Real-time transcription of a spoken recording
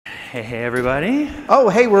Hey, everybody. Oh,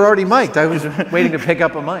 hey, we're already mic'd. I was waiting to pick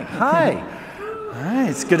up a mic. Hi. All right,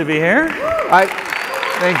 it's good to be here.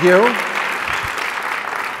 Thank you.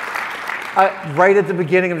 Right at the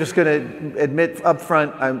beginning, I'm just going to admit up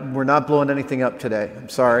front, we're not blowing anything up today. I'm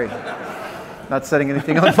sorry. Not setting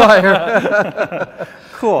anything on fire.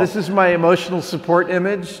 Cool. This is my emotional support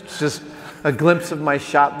image. It's just a glimpse of my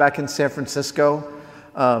shop back in San Francisco.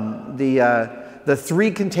 The three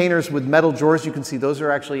containers with metal drawers you can see, those are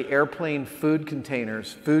actually airplane food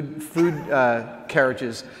containers, food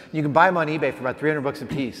carriages. You can buy them on eBay for about 300 bucks a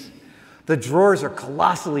piece. The drawers are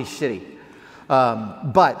colossally shitty.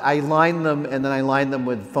 But I line them, and then I line them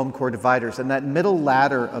with foam core dividers. And that middle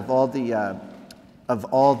ladder of all the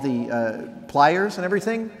pliers and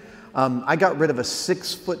everything, I got rid of a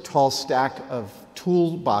 6-foot tall stack of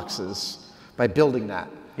toolboxes by building that.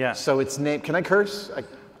 Yeah. So it's named, can I curse?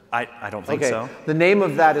 I don't think so. The name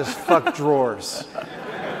of that is Fuck Drawers.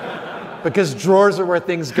 Because drawers are where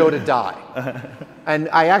things go to die. And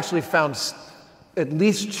I actually found at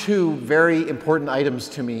least 2 very important items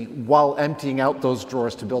to me while emptying out those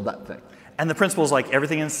drawers to build that thing. And the principle is like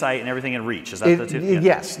everything in sight and everything in reach. Is that the two? Yeah.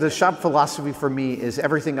 Yes. The shop philosophy for me is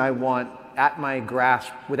everything I want at my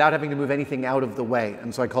grasp without having to move anything out of the way.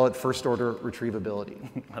 And so I call it first order retrievability.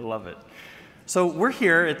 I love it. So we're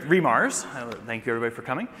here at ReMars. Thank you everybody for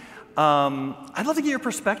coming. I'd love to get your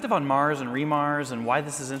perspective on Mars and ReMars and why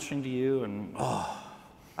this is interesting to you. And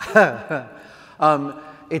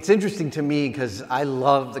it's interesting to me because I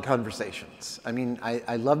love the conversations. I mean,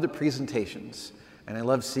 I love the presentations and I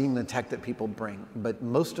love seeing the tech that people bring. But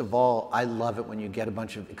most of all, I love it when you get a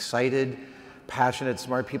bunch of excited, passionate,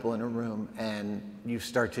 smart people in a room and you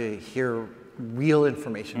start to hear real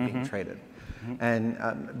information being traded. And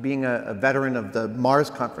being a veteran of the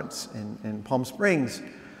Mars conference in Palm Springs,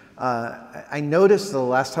 I noticed the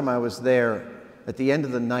last time I was there, at the end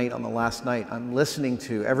of the night, on the last night, I'm listening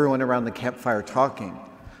to everyone around the campfire talking,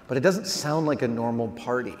 but it doesn't sound like a normal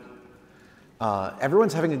party.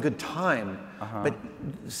 Everyone's having a good time, but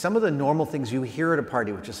some of the normal things you hear at a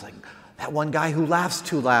party, which is like, that one guy who laughs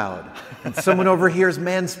too loud, and someone over here is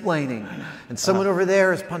mansplaining, and someone over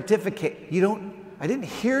there is pontificating. I didn't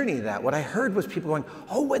hear any of that. What I heard was people going,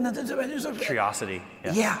 oh, and there's a curiosity.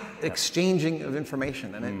 Yeah, exchanging of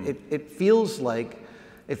information. And it feels like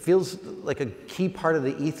a key part of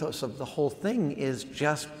the ethos of the whole thing is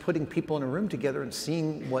just putting people in a room together and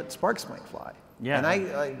seeing what sparks might fly. Yeah.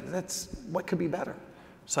 And that's what could be better.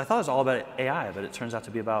 So I thought it was all about AI, but it turns out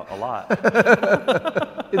to be about a lot.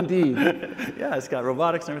 Indeed. Yeah, it's got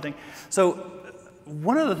robotics and everything. So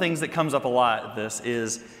one of the things that comes up a lot at this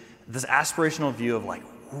is this aspirational view of like,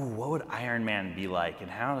 ooh, what would Iron Man be like, and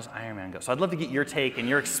how does Iron Man go? So I'd love to get your take and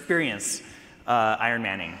your experience Iron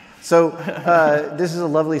Manning. So this is a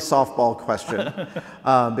lovely softball question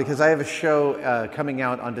because I have a show coming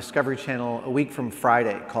out on Discovery Channel a week from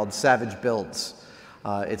Friday called Savage Builds.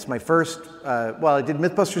 It's my first, well, I did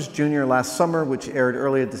Mythbusters Junior last summer, which aired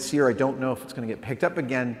earlier this year. I don't know if it's going to get picked up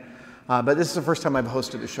again, but this is the first time I've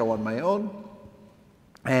hosted a show on my own.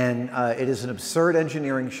 And it is an absurd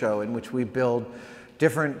engineering show in which we build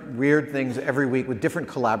different weird things every week with different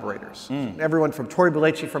collaborators. Everyone from Tori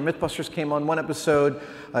Belleci from Mythbusters came on one episode.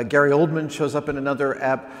 Gary Oldman shows up in another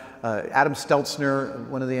ep. Adam Steltzner,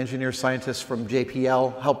 one of the engineer scientists from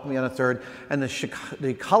JPL, helped me on a third. And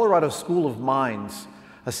the Colorado School of Mines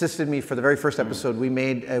assisted me for the very first episode. We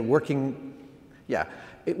made a working,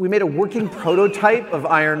 prototype of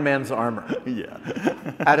Iron Man's armor.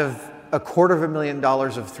 Out of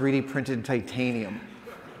 $250,000 of 3D printed titanium.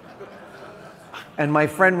 And my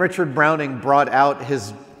friend Richard Browning brought out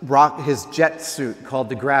his jet suit called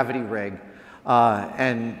the Gravity Rig.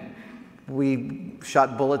 And we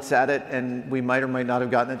shot bullets at it, and we might or might not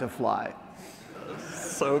have gotten it to fly.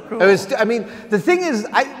 So cool. The thing is,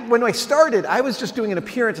 when I started, I was just doing an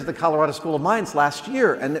appearance at the Colorado School of Mines last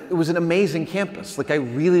year, and it was an amazing campus. Like, I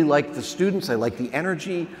really liked the students, I liked the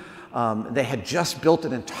energy. They had just built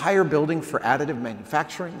an entire building for additive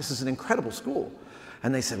manufacturing. This is an incredible school.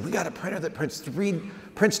 And they said, we got a printer that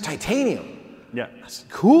prints titanium. Yeah. I said,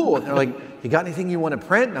 cool. And they're like, you got anything you want to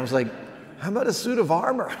print? And I was like, how about a suit of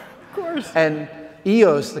armor? Of course. And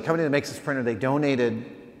EOS, the company that makes this printer, they donated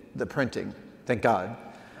the printing, thank God.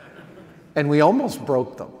 And we almost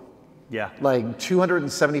broke them. Yeah. Like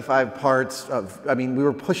 275 parts we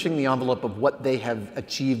were pushing the envelope of what they have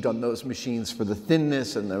achieved on those machines for the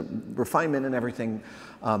thinness and the refinement and everything.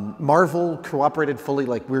 Marvel cooperated fully,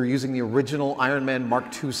 like we were using the original Iron Man Mark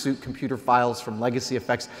II suit computer files from Legacy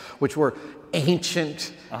Effects, which were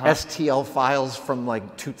ancient STL files from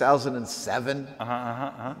like 2007.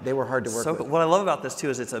 They were hard to work with. What I love about this too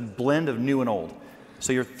is it's a blend of new and old.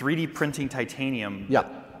 So you're 3D printing titanium. Yeah.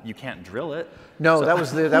 You can't drill it. No, so.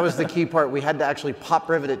 that was the key part. We had to actually pop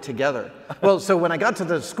rivet it together. Well, so when I got to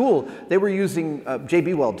the school, they were using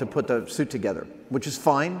JB Weld to put the suit together, which is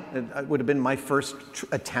fine. It would have been my first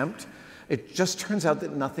attempt. It just turns out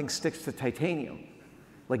that nothing sticks to titanium,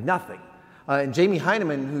 like nothing. And Jamie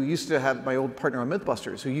Heineman, who used to have, my old partner on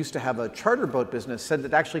Mythbusters, who used to have a charter boat business, said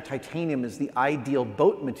that actually titanium is the ideal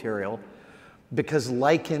boat material because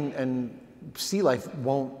lichen and sea life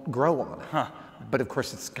won't grow on it. Huh. But of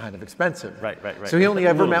course, it's kind of expensive. Right. So he only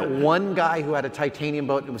ever met one guy who had a titanium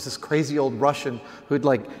boat. It was this crazy old Russian who'd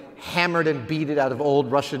like hammered and beat it out of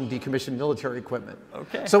old Russian decommissioned military equipment.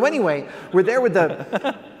 Okay. So anyway, we're there with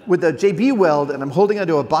the JB Weld, and I'm holding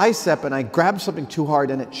onto a bicep, and I grabbed something too hard,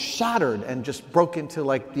 and it shattered and just broke into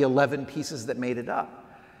like the 11 pieces that made it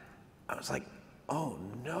up. I was like, oh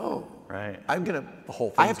no. Right. I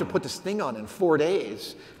have to put this thing on in 4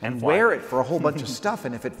 days and fly. wear it for a whole bunch of stuff.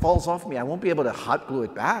 And if it falls off me, I won't be able to hot glue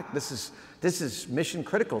it back. This is mission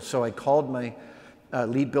critical. So I called my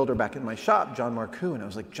lead builder back in my shop, John Marcoux, and I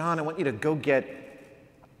was like, John, I want you to go get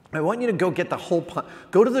the hole punch.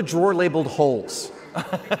 Go to the drawer labeled holes.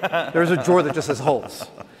 There's a drawer that just says holes.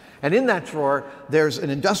 And in that drawer, there's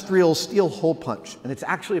an industrial steel hole punch, and it's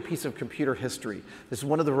actually a piece of computer history. This is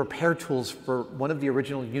one of the repair tools for one of the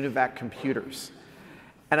original Univac computers.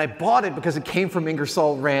 And I bought it because it came from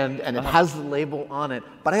Ingersoll Rand, and it has the label on it.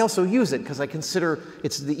 But I also use it because I consider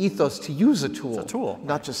it's the ethos to use a tool. It's a tool.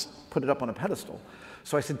 Not just put it up on a pedestal.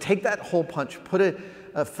 So I said, take that hole punch, put a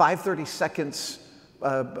 930 seconds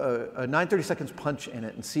punch in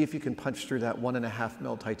it and see if you can punch through that 1.5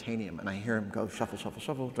 mil titanium. And I hear him go shuffle, shuffle,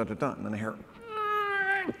 shuffle, da, da, da, and then I hear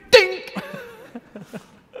ding!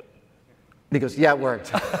 And he goes, yeah, it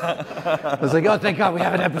worked. I was like, oh, thank God we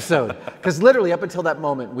have an episode. Because literally up until that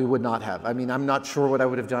moment, we would not have. I mean, I'm not sure what I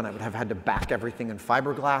would have done. I would have had to back everything in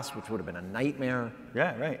fiberglass, which would have been a nightmare.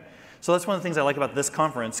 Yeah, right. So that's one of the things I like about this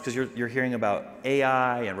conference, because you're hearing about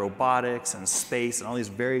AI and robotics and space and all these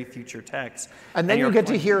very future techs. And then you get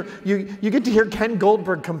to hear Ken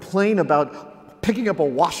Goldberg complain about picking up a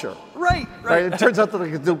washer. Right. It turns out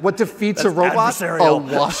that what defeats a robot? A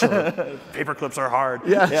washer. Paper clips are hard.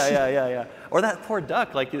 Yes. Yeah. Or that poor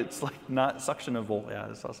duck, like it's like not suctionable. Yeah,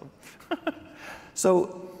 that's awesome.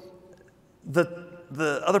 So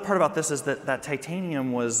the other part about this is that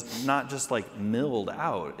titanium was not just like milled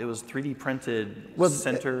out. It was 3D printed,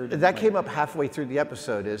 centered. That came up halfway through the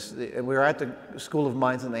episode. We were at the School of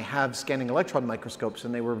Mines, and they have scanning electron microscopes,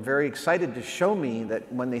 and they were very excited to show me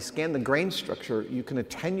that when they scan the grain structure, you can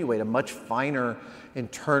attenuate a much finer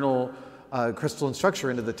internal crystalline structure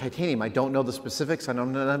into the titanium. I don't know the specifics.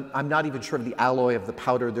 I'm not even sure of the alloy of the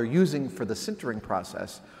powder they're using for the sintering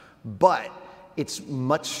process, but it's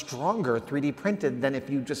much stronger 3D printed than if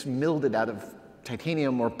you just milled it out of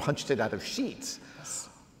titanium or punched it out of sheets.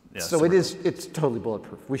 Yes, so it's totally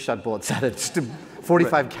bulletproof. We shot bullets at it. Just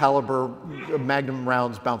 45 caliber Magnum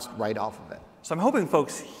rounds bounced right off of it. So I'm hoping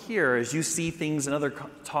folks here, as you see things in other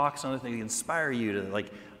talks and other things, inspire you to like,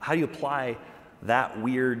 how do you apply that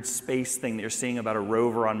weird space thing that you're seeing about a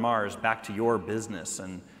rover on Mars back to your business,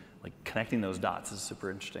 and like connecting those dots is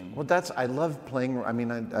super interesting. Well, I love playing. I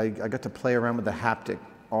mean, I got to play around with the haptic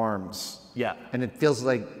arms. Yeah. And it feels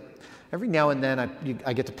like every now and then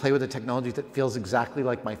I get to play with a technology that feels exactly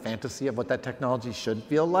like my fantasy of what that technology should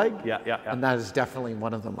feel like. Yeah. And that is definitely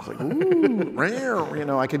one of them. I was like, ooh, rare. You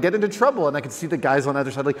know, I could get into trouble, and I could see the guys on the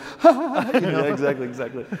other side like, you know? Yeah,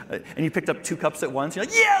 exactly. And you picked up 2 cups at once. You're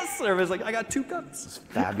like, yes! And everybody's like, I got 2 cups. It's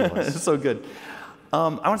fabulous. It's so good. I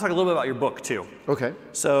want to talk a little bit about your book, too. Okay.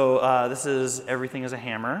 So this is Everything is a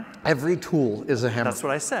Hammer. Every tool is a hammer. That's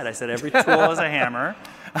what I said. I said every tool is a hammer.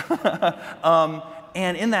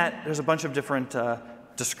 And in that, there's a bunch of different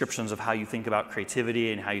descriptions of how you think about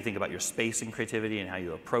creativity and how you think about your space in creativity and how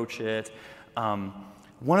you approach it.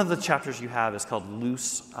 One of the chapters you have is called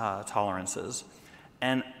Loose Tolerances.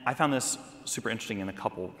 And I found this super interesting in a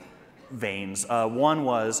couple veins. One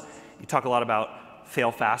was, you talk a lot about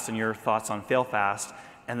fail fast and your thoughts on fail fast.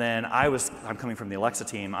 And then I'm coming from the Alexa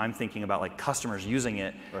team, I'm thinking about like customers using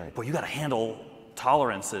it. Right. But you got to handle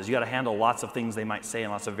tolerances. You got to handle lots of things they might say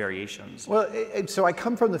and lots of variations. Well, so I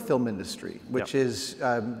come from the film industry, which is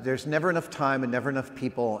there's never enough time and never enough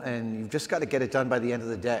people, and you've just got to get it done by the end of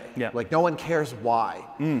the day. Yeah. Like no one cares why.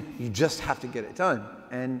 You just have to get it done.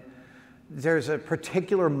 And there's a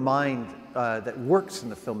particular mind that works in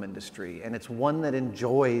the film industry, and it's one that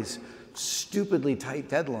enjoys stupidly tight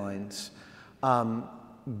deadlines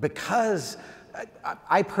because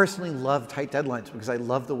I personally love tight deadlines because I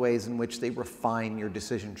love the ways in which they refine your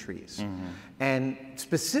decision trees. And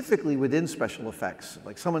specifically within special effects,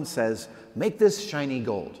 like someone says, make this shiny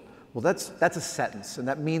gold. Well, that's a sentence, and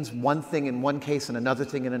that means one thing in one case and another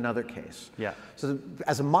thing in another case. Yeah. So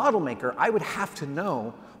as a model maker, I would have to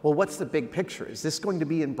know, well, what's the big picture? Is this going to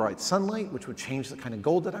be in bright sunlight, which would change the kind of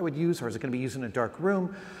gold that I would use, or is it going to be used in a dark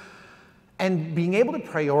room? And being able to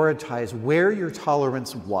prioritize where your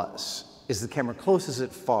tolerance was. Is the camera close? Is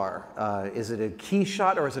it far? Is it a key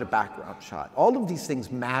shot or is it a background shot? All of these things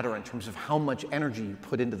matter in terms of how much energy you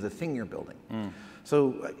put into the thing you're building.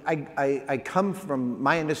 So I come from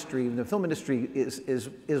my industry, the film industry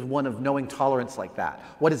is one of knowing tolerance like that.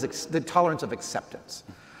 What is the tolerance of acceptance?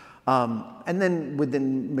 And then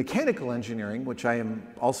within mechanical engineering, which I am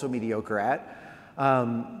also mediocre at,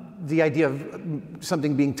 the idea of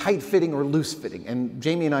something being tight-fitting or loose-fitting. And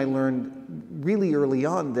Jamie and I learned really early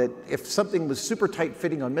on that if something was super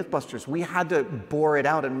tight-fitting on Mythbusters, we had to bore it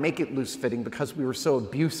out and make it loose-fitting because we were so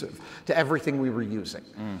abusive to everything we were using.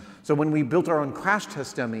 So when we built our own crash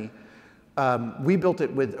test dummy, we built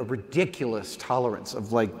it with a ridiculous tolerance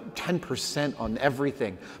of like 10% on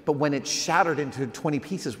everything. But when it shattered into 20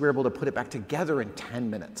 pieces, we were able to put it back together in 10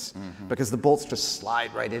 minutes because the bolts just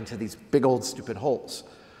slide right into these big old stupid holes.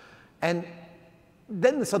 And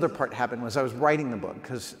then this other part happened was I was writing the book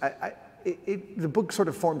because the book sort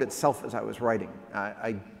of formed itself as I was writing.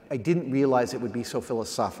 I didn't realize it would be so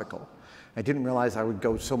philosophical. I didn't realize I would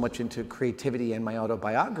go so much into creativity and my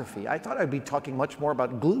autobiography. I thought I'd be talking much more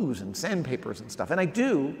about glues and sandpapers and stuff, and I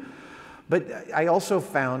do, but I also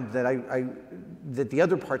found that that the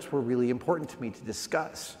other parts were really important to me to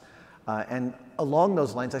discuss. And along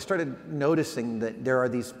those lines, I started noticing that there are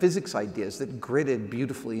these physics ideas that gridded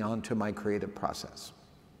beautifully onto my creative process.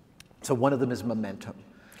 So one of them is momentum.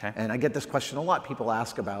 Okay. And I get this question a lot. People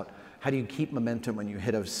ask about how do you keep momentum when you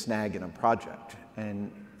hit a snag in a project?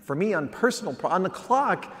 And for me, on the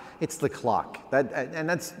clock, it's the clock.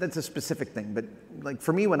 That's a specific thing. But like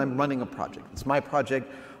for me, when I'm running a project, it's my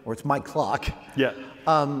project or it's my clock. Yeah.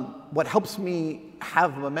 What helps me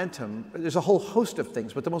have momentum, there's a whole host of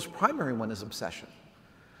things, but the most primary one is obsession.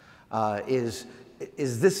 Is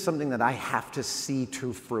this something that I have to see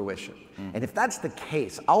to fruition? And if that's the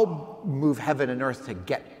case, I'll move heaven and earth to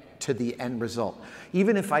get to the end result.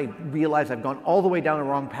 Even if I realize I've gone all the way down the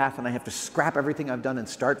wrong path and I have to scrap everything I've done and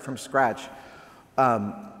start from scratch,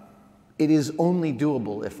 it is only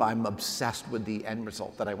doable if I'm obsessed with the end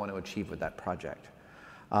result that I want to achieve with that project.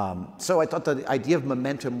 So I thought the idea of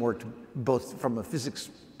momentum worked both from a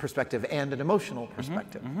physics perspective and an emotional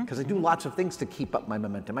perspective, because I do lots of things to keep up my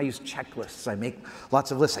momentum. I use checklists, I make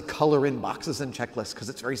lots of lists, I color in boxes and checklists because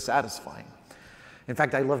it's very satisfying. In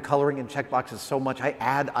fact, I love coloring in checkboxes so much, I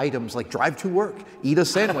add items like drive to work, eat a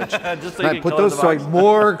sandwich. Just so and you I can put color those the so I box. have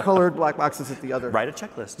more colored black boxes at the other. Write a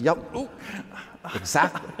checklist. Yep.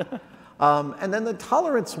 Exactly. And then the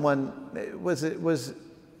tolerance one was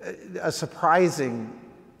a surprising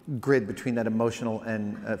grid between that emotional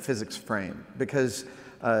and physics frame, because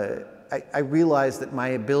I realized that my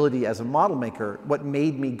ability as a model maker, what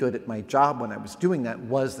made me good at my job when I was doing that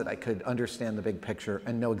was that I could understand the big picture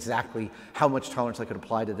and know exactly how much tolerance I could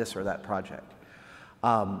apply to this or that project.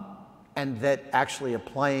 And that actually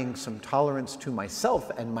applying some tolerance to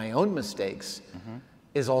myself and my own mistakes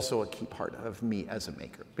is also a key part of me as a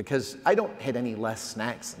maker, because I don't hit any less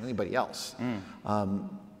snags than anybody else.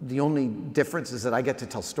 The only difference is that I get to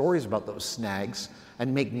tell stories about those snags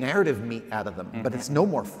and make narrative meat out of them, but it's no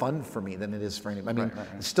more fun for me than it is for anybody. I mean,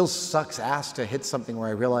 it still sucks ass to hit something where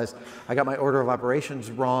I realized I got my order of operations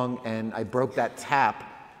wrong and I broke that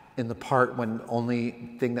tap in the part when the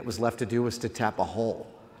only thing that was left to do was to tap a hole.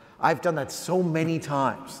 I've done that so many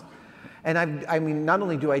times. And I mean, not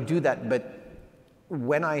only do I do that, but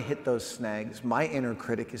when I hit those snags, my inner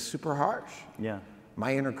critic is super harsh. Yeah.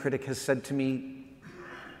 My inner critic has said to me,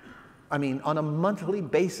 I mean, on a monthly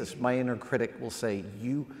basis, my inner critic will say,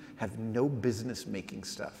 you have no business making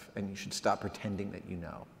stuff, and you should stop pretending that you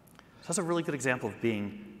know. So that's a really good example of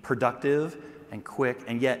being productive and quick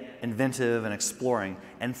and yet inventive and exploring.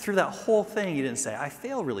 And through that whole thing, you didn't say, I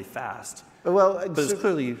fail really fast. Well, but it's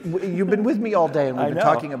clearly... You've been with me all day, and we've been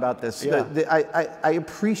talking about this. Yeah. I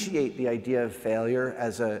appreciate the idea of failure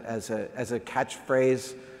as a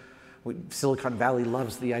catchphrase. Silicon Valley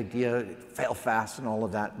loves the idea, fail fast and all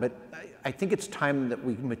of that, but I think it's time that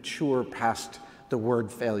we mature past the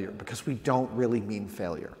word failure, because we don't really mean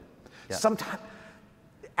failure. Yeah. Sometimes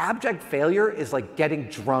abject failure is like getting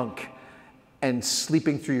drunk and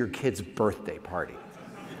sleeping through your kid's birthday party.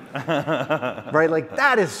 Right? Like,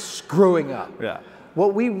 that is screwing up. Yeah.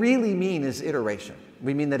 What we really mean is iteration.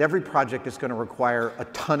 We mean that every project is going to require a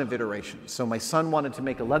ton of iterations. So my son wanted to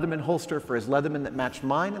make a Leatherman holster for his Leatherman that matched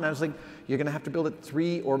mine, and I was like, you're going to have to build it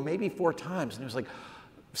 3 or maybe 4 times. And he was like,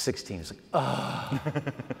 16. He's like, ugh.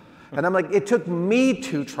 And I'm like, it took me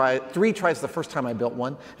 3 tries the first time I built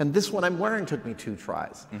one, and this one I'm wearing took me 2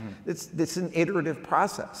 tries. It's an iterative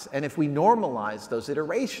process. And if we normalize those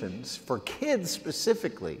iterations for kids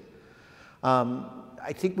specifically,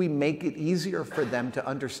 I think we make it easier for them to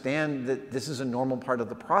understand that this is a normal part of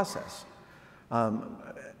the process. And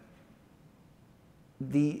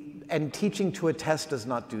teaching to a test does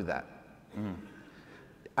not do that.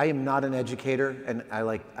 I am not an educator, and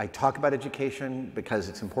I talk about education because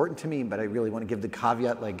it's important to me, but I really want to give the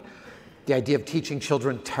caveat, like, the idea of teaching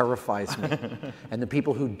children terrifies me. And the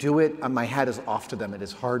people who do it, my hat is off to them. It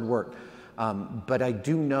is hard work. But I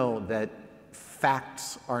do know that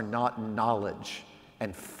facts are not knowledge,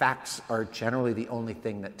 and facts are generally the only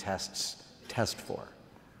thing that tests test for.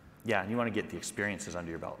 Yeah, and you want to get the experiences under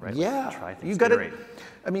your belt, right? Yeah, like try things, you got to. iterate.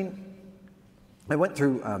 I mean, I went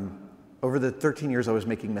through over the 13 years I was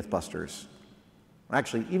making Mythbusters.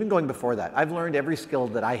 Actually, even going before that, I've learned every skill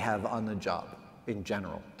that I have on the job in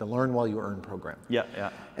general, the learn while you earn program. Yeah,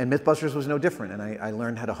 yeah. And Mythbusters was no different. And I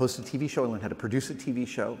learned how to host a TV show. I learned how to produce a TV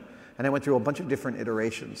show. And I went through a bunch of different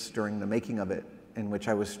iterations during the making of it, in which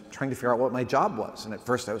I was trying to figure out what my job was. And at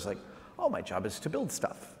first I was like, oh, my job is to build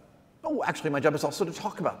stuff. Oh, actually, my job is also to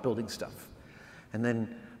talk about building stuff. And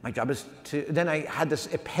then my job is to, then I had this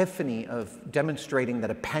epiphany of demonstrating that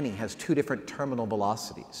a penny has 2 different terminal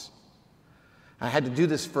velocities. I had to do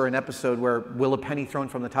this for an episode where, will a penny thrown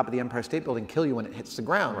from the top of the Empire State Building kill you when it hits the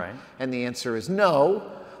ground? Right. And the answer is no,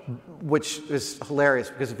 which is hilarious,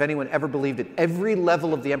 because if anyone ever believed it, every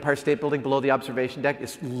level of the Empire State Building below the observation deck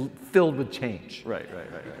is filled with change. Right.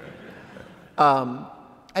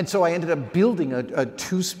 And so I ended up building a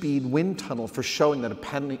 2-speed wind tunnel for showing that a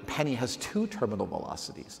penny has 2 terminal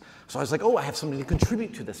velocities. So I was like, oh, I have something to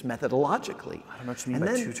contribute to this methodologically. I don't know what you mean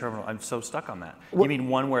by 2 terminal. I'm so stuck on that. Well, you mean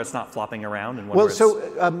one where it's not flopping around and one where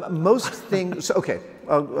it's... most things, so, okay,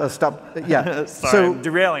 stop, yeah. Sorry, so I'm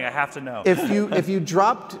derailing, I have to know. if you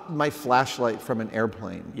dropped my flashlight from an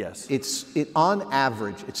airplane, yes, on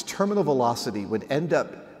average, its terminal velocity would end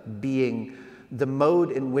up being the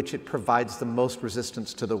mode in which it provides the most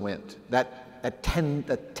resistance to the wind. That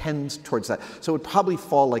tends towards that. So it would probably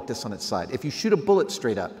fall like this on its side. If you shoot a bullet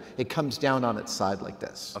straight up, it comes down on its side like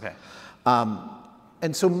this. Okay.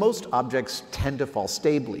 And so most objects tend to fall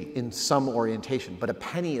stably in some orientation, but a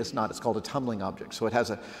penny is not. It's called a tumbling object. So it has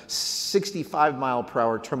a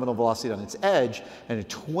 65-mile-per-hour terminal velocity on its edge and a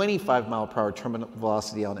 25-mile-per-hour terminal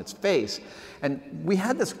velocity on its face. And we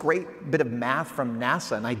had this great bit of math from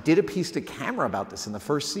NASA, and I did a piece to camera about this in the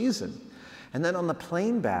first season. And then on the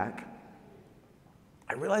plane back,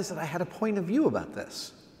 I realized that I had a point of view about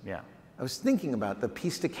this. Yeah. I was thinking about the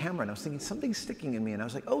piece to camera, and I was thinking something's sticking in me, and I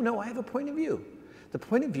was like, oh no, I have a point of view. The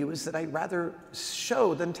point of view is that I'd rather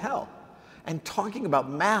show than tell. And talking about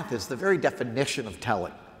math is the very definition of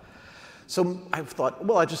telling. So I thought,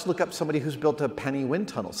 well, I just look up somebody who's built a penny wind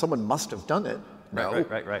tunnel. Someone must have done it. No.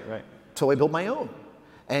 Right. So I built my own.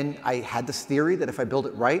 And I had this theory that if I build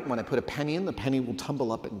it right, when I put a penny in, the penny will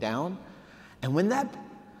tumble up and down. And when that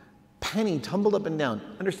penny tumbled up and down,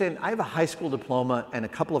 understand, I have a high school diploma and a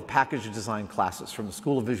couple of package design classes from the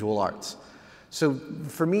School of Visual Arts. So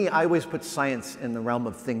for me, I always put science in the realm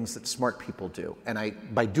of things that smart people do. And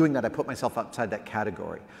by doing that, I put myself outside that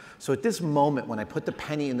category. So at this moment, when I put the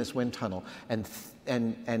penny in this wind tunnel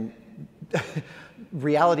and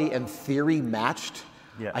reality and theory matched,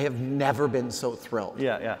 yeah. I have never been so thrilled.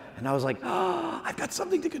 Yeah. And I was like, oh, I've got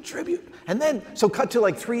something to contribute. And then, so cut to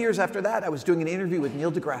like 3 years after that, I was doing an interview with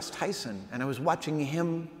Neil deGrasse Tyson, and I was watching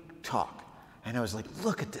him talk. And I was like,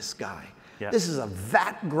 look at this guy. Yeah. This is a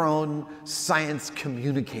vat-grown science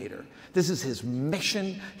communicator. This is his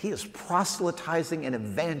mission. He is proselytizing and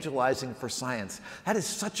evangelizing for science. That is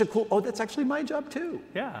such a cool, oh, that's actually my job too.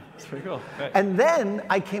 Yeah, that's pretty cool. Right. And then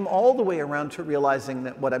I came all the way around to realizing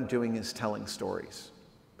that what I'm doing is telling stories.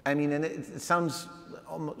 I mean, and it sounds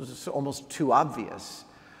almost too obvious,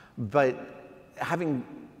 but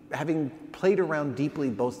having played around deeply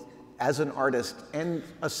both as an artist and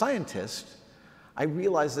a scientist, I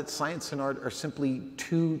realized that science and art are simply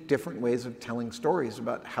 2 different ways of telling stories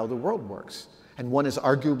about how the world works. And one is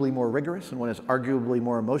arguably more rigorous and one is arguably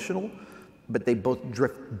more emotional, but they both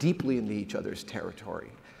drift deeply into each other's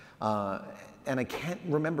territory. And I can't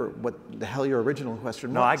remember what the hell your original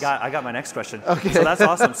question was. No, I got my next question. Okay. So that's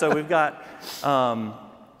awesome. So we've got,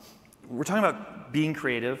 we're talking about being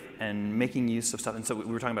creative and making use of stuff. And so we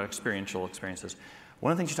were talking about experiential experiences.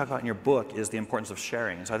 One of the things you talk about in your book is the importance of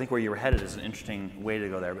sharing. And so I think where you were headed is an interesting way to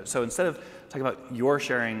go there. But so instead of talking about your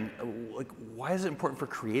sharing, like, why is it important for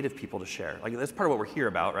creative people to share? Like, that's part of what we're here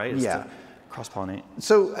about, right? Is to cross-pollinate.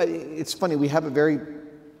 So it's funny, we have a very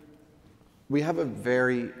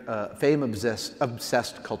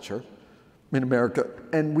fame-obsessed culture in America,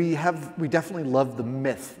 and we definitely love the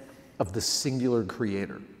myth of the singular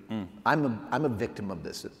creator. I'm a victim of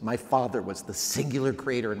this. My father was the singular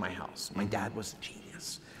creator in my house. My dad was a genius.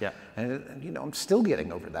 Yeah. And you know, I'm still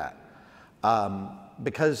getting over that.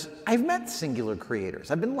 Because I've met singular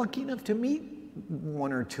creators. I've been lucky enough to meet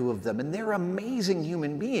one or two of them, and they're amazing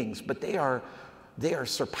human beings, but they are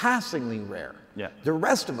surpassingly rare. Yeah. The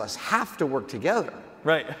rest of us have to work together.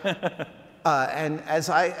 Right. And as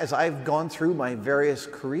I've gone through my various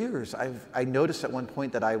careers, I noticed at one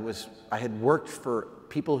point that I had worked for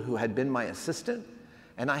people who had been my assistant,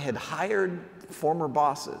 and I had hired former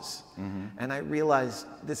bosses. And I realized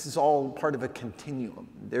this is all part of a continuum.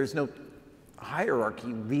 There's no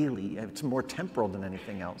hierarchy, really. It's more temporal than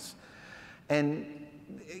anything else. And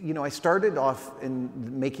you know, I started off in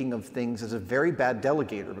the making of things as a very bad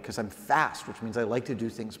delegator because I'm fast, which means I like to do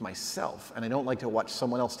things myself, and I don't like to watch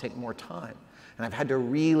someone else take more time. And I've had to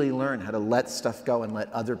really learn how to let stuff go and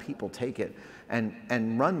let other people take it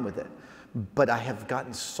and run with it. But I have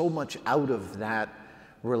gotten so much out of that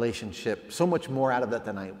relationship, so much more out of that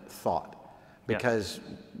than I thought. Because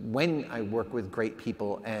when I work with great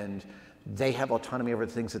people and they have autonomy over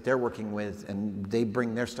the things that they're working with, and they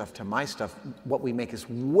bring their stuff to my stuff, what we make is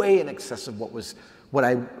way in excess of what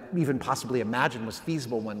I even possibly imagined was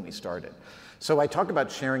feasible when we started. So I talk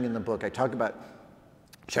about sharing in the book. I talk about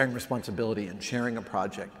sharing responsibility and sharing a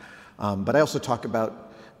project. But I also talk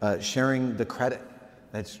about sharing the credit.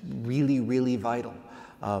 That's really, really vital.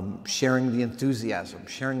 Sharing the enthusiasm,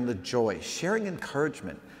 sharing the joy, sharing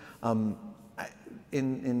encouragement.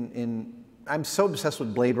 I'm so obsessed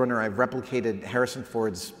with Blade Runner, I've replicated Harrison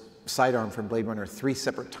Ford's sidearm from Blade Runner 3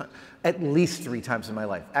 separate times, at least 3 times in my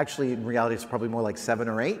life. Actually, in reality, it's probably more like 7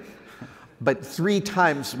 or 8. But 3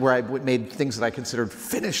 times where I made things that I considered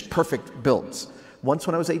finished, perfect builds. Once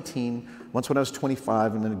when I was 18, once when I was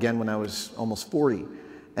 25, and then again when I was almost 40.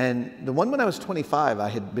 And the one when I was 25, I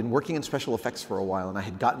had been working in special effects for a while, and I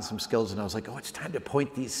had gotten some skills, and I was like, oh, it's time to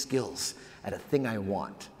point these skills at a thing I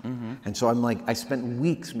want. And so I spent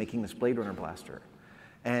weeks making this Blade Runner blaster.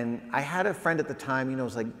 And I had a friend at the time, you know, it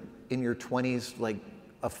was like in your 20s, like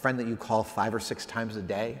a friend that you call 5 or 6 times a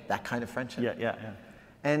day, that kind of friendship. Yeah.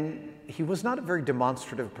 And he was not a very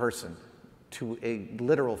demonstrative person, to a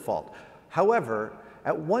literal fault. However,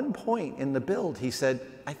 at one point in the build, he said,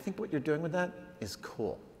 I think what you're doing with that is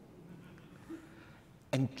cool.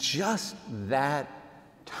 And just that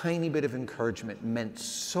tiny bit of encouragement meant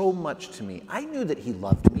so much to me. I knew that he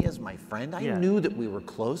loved me as my friend. I knew that we were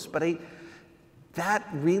close, but that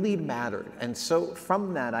really mattered. And so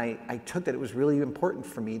from that, I took that it was really important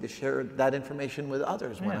for me to share that information with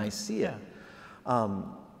others when I see it.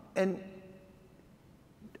 And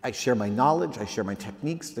I share my knowledge, I share my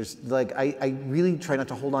techniques. There's like, I really try not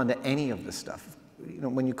to hold on to any of this stuff. You know,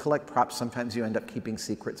 when you collect props, sometimes you end up keeping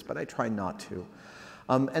secrets, but I try not to.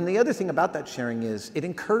 And the other thing about that sharing is it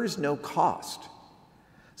incurs no cost.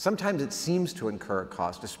 Sometimes it seems to incur a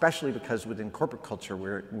cost, especially because within corporate culture,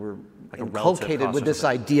 we're like inculcated with this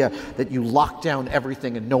idea that you lock down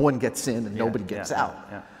everything and no one gets in and nobody gets out.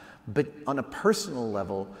 But on a personal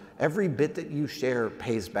level, every bit that you share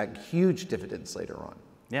pays back huge dividends later on.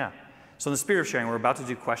 Yeah. So in the spirit of sharing, we're about to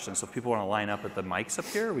do questions. So if people want to line up at the mics up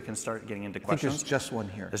here, we can start getting into questions. I think there's just one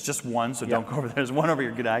here. There's just one, so don't go over there. There's one over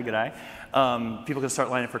here. Good eye, good eye. People can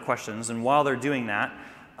start lining up for questions. And while they're doing that,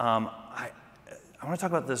 I want to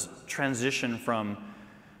talk about this transition from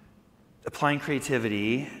applying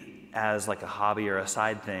creativity as like a hobby or a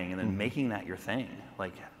side thing, and then making that your thing.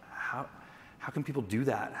 Like, how can people do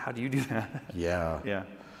that? How do you do that? Yeah.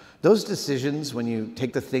 Those decisions, when you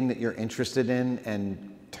take the thing that you're interested in and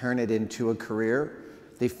turn it into a career,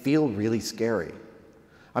 they feel really scary.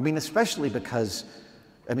 I mean, especially because,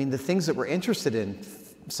 I mean, the things that we're interested in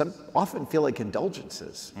often feel like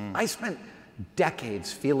indulgences. I spent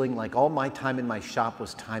decades feeling like all my time in my shop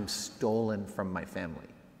was time stolen from my family.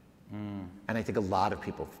 And I think a lot of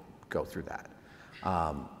people go through that.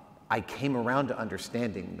 I came around to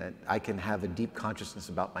understanding that I can have a deep consciousness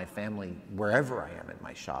about my family wherever I am in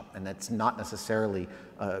my shop, and that's not necessarily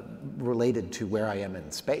related to where I am in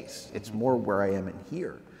space. It's more where I am in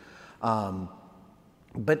here.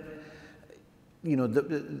 But, you know,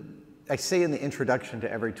 I say in the introduction to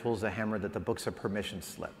Every Tool's a Hammer that the book's a permission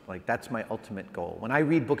slip. Like, that's my ultimate goal. When I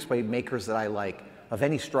read books by makers that I like, of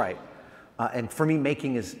any stripe, and for me,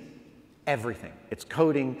 making is everything. It's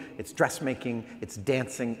coding, it's dressmaking, it's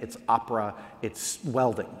dancing, it's opera, it's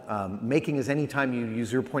welding. Making is any time you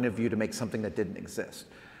use your point of view to make something that didn't exist.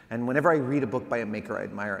 And whenever I read a book by a maker I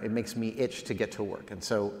admire, it makes me itch to get to work. And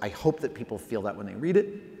so I hope that people feel that when they read it,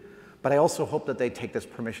 but I also hope that they take this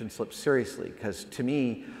permission slip seriously, because to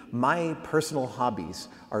me, my personal hobbies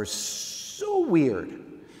are so weird.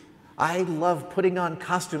 I love putting on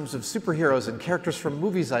costumes of superheroes and characters from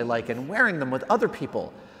movies I like and wearing them with other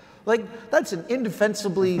people. Like, that's an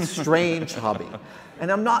indefensibly strange hobby.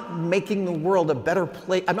 And I'm not making the world a better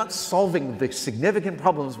place. I'm not solving the significant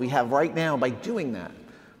problems we have right now by doing that.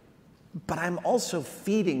 But I'm also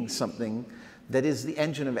feeding something that is the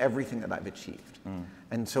engine of everything that I've achieved.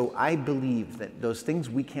 And so I believe that those things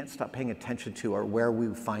we can't stop paying attention to are where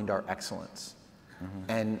we find our excellence.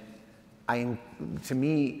 And to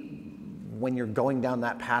me, when you're going down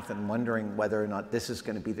that path and wondering whether or not this is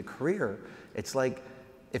going to be the career, it's like,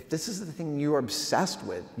 if this is the thing you're obsessed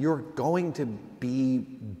with, you're going to be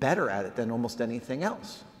better at it than almost anything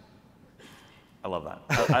else. I love that.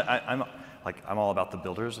 I'm all about the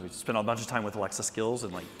builders. We spend a bunch of time with Alexa skills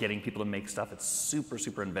and like getting people to make stuff. It's super,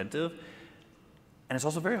 super inventive. And it's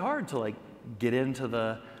also very hard to like get into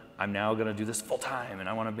the, I'm now going to do this full time and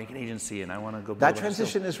I want to make an agency and I want to go build that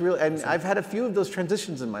transition is real. And I've had a few of those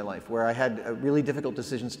transitions in my life where I had really difficult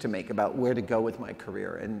decisions to make about where to go with my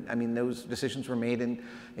career. And I mean, those decisions were made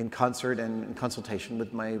in concert and in consultation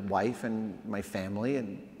with my wife and my family,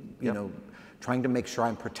 and you know, trying to make sure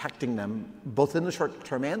I'm protecting them both in the short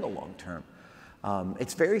term and the long term.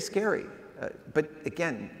 It's very scary. But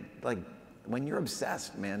again, like, when you're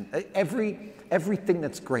obsessed, man, everything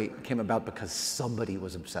that's great came about because somebody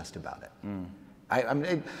was obsessed about it. I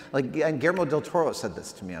mean, and Guillermo del Toro said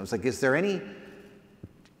this to me. I was like, does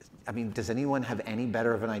anyone have any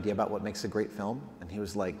better of an idea about what makes a great film? And he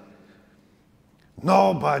was like,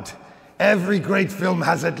 no, but every great film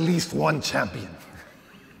has at least one champion.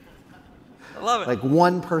 I love it. Like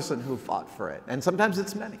one person who fought for it. And sometimes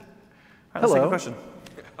it's many. All right, let's take a question.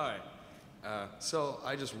 Hi. So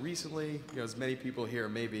I just recently, as many people here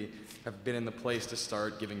maybe, have been in the place to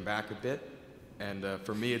start giving back a bit. And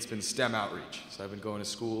for me, it's been STEM outreach. So I've been going to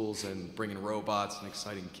schools and bringing robots and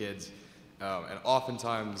exciting kids. And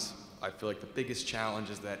oftentimes, I feel like the biggest challenge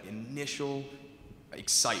is that initial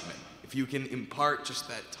excitement. If you can impart just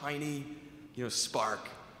that tiny, spark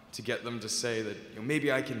to get them to say that,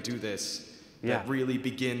 maybe I can do this, that really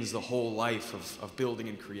begins the whole life of building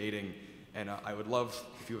and creating. And I would love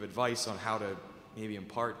if you have advice on how to maybe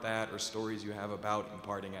impart that, or stories you have about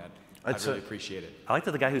imparting it. I'd really appreciate it. I like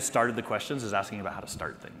that the guy who started the questions is asking about how to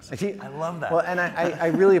start things. I love that. Well, and I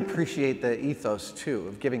really appreciate the ethos, too,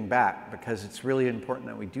 of giving back, because it's really important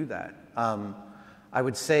that we do that. I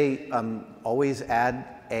would say always add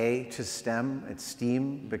A to STEM. It's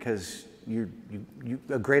STEAM, because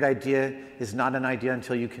a great idea is not an idea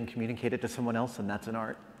until you can communicate it to someone else, and that's an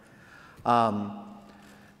art.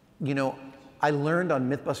 I learned on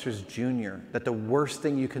Mythbusters Junior that the worst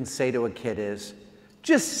thing you can say to a kid is,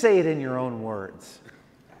 just say it in your own words.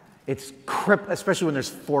 It's especially when there's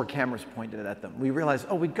 4 cameras pointed at them. We realized,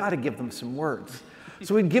 we've got to give them some words.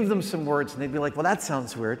 So we'd give them some words, and they'd be like, well, that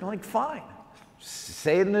sounds weird. And I'm like, fine, just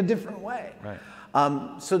say it in a different way. Right.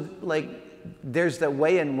 So there's the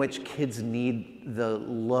way in which kids need the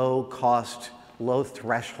low cost, low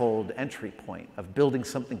threshold entry point of building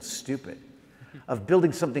something stupid, of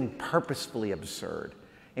building something purposefully absurd,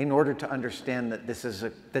 in order to understand that this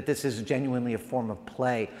is genuinely a form of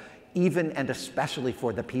play, even and especially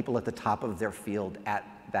for the people at the top of their field at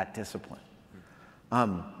that discipline.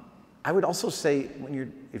 I would also say,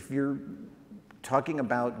 if you're talking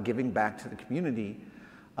about giving back to the community,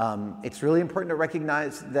 it's really important to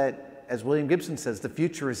recognize that, as William Gibson says, the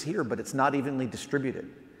future is here, but it's not evenly distributed.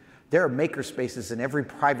 There are maker spaces in every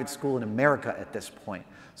private school in America at this point.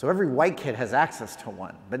 So every white kid has access to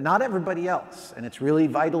one, but not everybody else. And it's really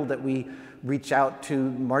vital that we reach out to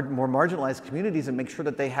more marginalized communities and make sure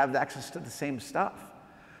that they have access to the same stuff.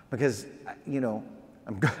 Because,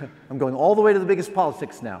 I'm going all the way to the biggest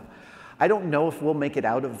politics now. I don't know if we'll make it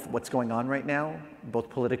out of what's going on right now, both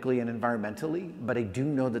politically and environmentally, but I do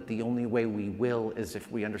know that the only way we will is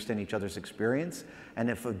if we understand each other's experience,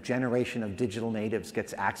 and if a generation of digital natives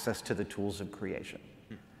gets access to the tools of creation.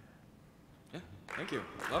 Yeah, thank you.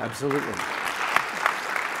 Love Absolutely. It.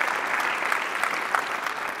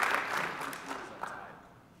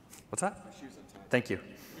 What's that? My shoes untied. Thank you.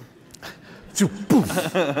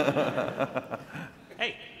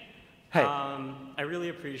 Hey. Hey. I really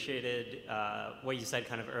appreciated what you said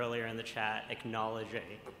kind of earlier in the chat, acknowledging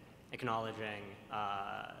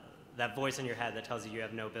that voice in your head that tells you you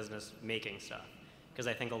have no business making stuff. Because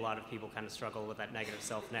I think a lot of people kind of struggle with that negative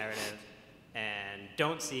self-narrative and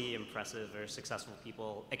don't see impressive or successful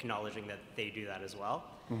people acknowledging that they do that as well.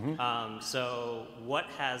 So what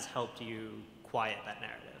has helped you quiet that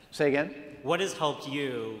narrative? Say again? What has helped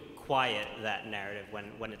you quiet that narrative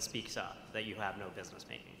when it speaks up, that you have no business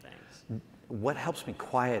making things? What helps me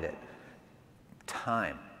quiet it?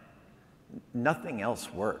 Time. Nothing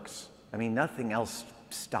else works. I mean, nothing else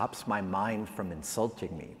stops my mind from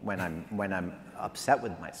insulting me when I'm upset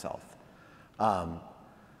with myself.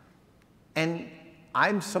 And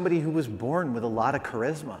I'm somebody who was born with a lot of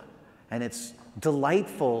charisma, and it's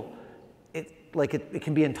delightful. It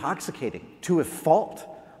can be intoxicating to a fault.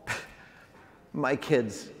 My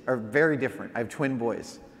kids are very different. I have twin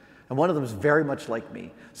boys, and one of them is very much like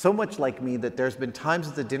me. So much like me that there's been times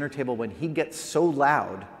at the dinner table when he gets so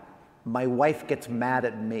loud, my wife gets mad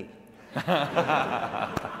at me.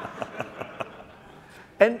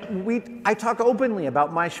 And I talk openly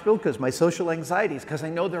about my shpilkas, my social anxieties, because I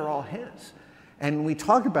know they're all his. And we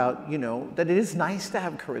talk about, that it is nice to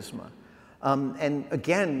have charisma. And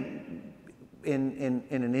again,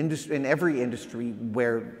 in every industry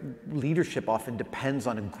where leadership often depends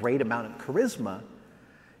on a great amount of charisma,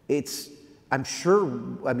 I'm sure,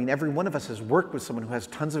 every one of us has worked with someone who has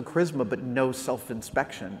tons of charisma but no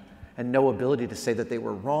self-inspection and no ability to say that they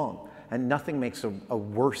were wrong. And nothing makes a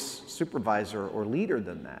worse supervisor or leader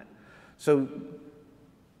than that. So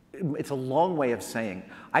it's a long way of saying,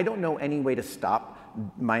 I don't know any way to stop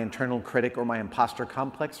my internal critic or my imposter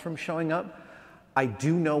complex from showing up. I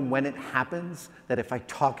do know when it happens that if I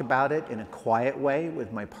talk about it in a quiet way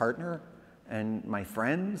with my partner and my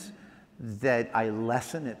friends, that I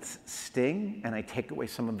lessen its sting and I take away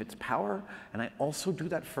some of its power. And I also do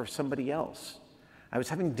that for somebody else. I was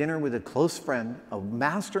having dinner with a close friend, a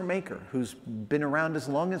master maker who's been around as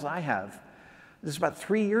long as I have. This was about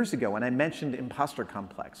 3 years ago, and I mentioned imposter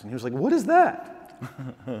complex. And he was like, "What is that?"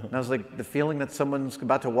 And I was like, "The feeling that someone's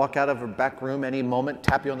about to walk out of a back room any moment,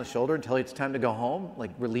 tap you on the shoulder and tell you it's time to go home,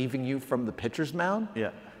 like relieving you from the pitcher's mound."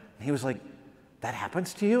 Yeah. And he was like, "That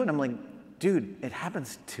happens to you?" And I'm like, "Dude, it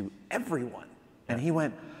happens to everyone." And he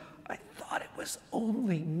went, "I thought it was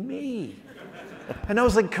only me." And I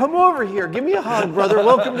was like, "Come over here, give me a hug, brother,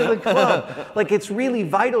 welcome to the club." Like, it's really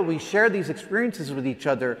vital we share these experiences with each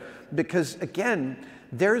other because, again,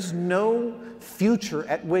 there's no future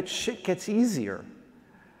at which shit gets easier.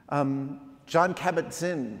 John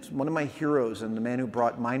Kabat-Zinn, one of my heroes and the man who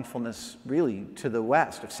brought mindfulness really to the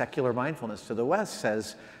West, of secular mindfulness to the West,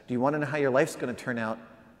 says, "Do you want to know how your life's going to turn out?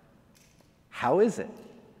 How is it?"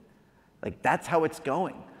 Like, that's how it's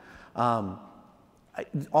going.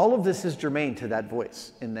 All of this is germane to that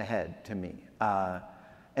voice in the head to me.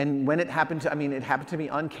 And when it happened it happened to me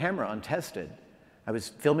on camera, untested. I was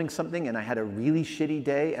filming something and I had a really shitty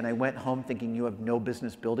day and I went home thinking you have no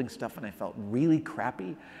business building stuff and I felt really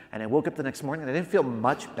crappy. And I woke up the next morning and I didn't feel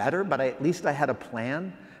much better, but at least I had a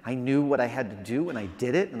plan. I knew what I had to do and I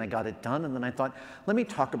did it and I got it done. And then I thought, let me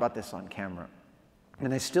talk about this on camera.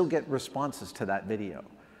 And I still get responses to that video,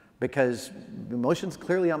 because the emotion's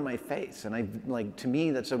clearly on my face. And to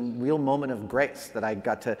me, that's a real moment of grace that I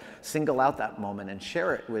got to single out that moment and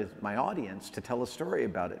share it with my audience to tell a story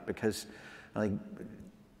about it, because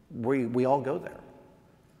we all go there.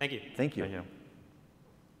 Thank you. Thank you. Thank you.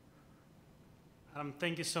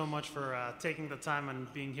 Thank you so much for taking the time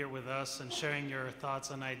and being here with us and sharing your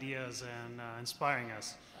thoughts and ideas and inspiring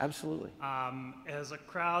us. Absolutely. As a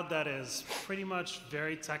crowd that is pretty much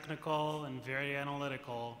very technical and very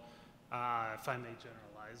analytical, if I may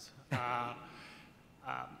generalize,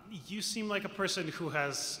 you seem like a person who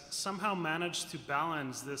has somehow managed to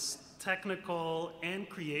balance this technical and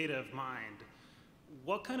creative mind.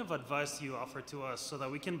 What kind of advice do you offer to us so that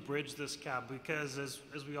we can bridge this gap? Because as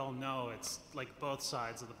we all know, it's like both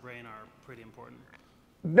sides of the brain are pretty important.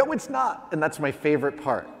 No, it's not. And that's my favorite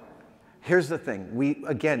part. Here's the thing.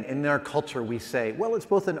 Again, in our culture, we say, well, it's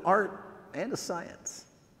both an art and a science.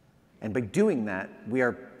 And by doing that, we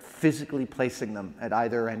are physically placing them at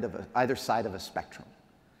either side of a spectrum.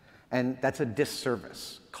 And that's a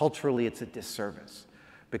disservice. Culturally, it's a disservice.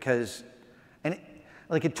 Because,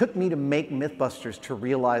 it took me to make Mythbusters to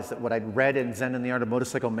realize that what I'd read in Zen and the Art of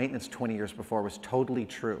Motorcycle Maintenance 20 years before was totally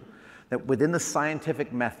true. That within the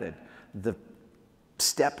scientific method, the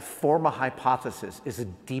step form a hypothesis is a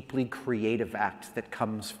deeply creative act that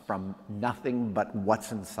comes from nothing but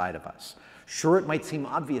what's inside of us. Sure, it might seem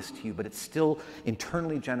obvious to you, but it's still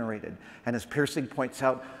internally generated. And as Pirsig points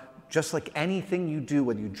out, just like anything you do,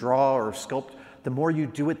 whether you draw or sculpt, the more you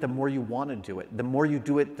do it, the more you want to do it. The more you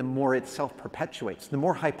do it, the more it self-perpetuates. The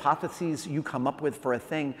more hypotheses you come up with for a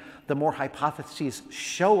thing, the more hypotheses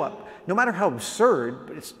show up. No matter how absurd,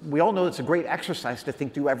 but we all know it's a great exercise to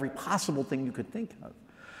think through every possible thing you could think of.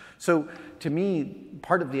 So to me,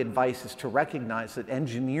 part of the advice is to recognize that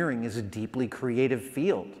engineering is a deeply creative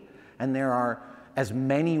field. And there are as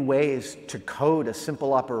many ways to code a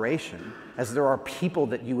simple operation as there are people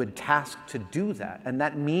that you would task to do that. And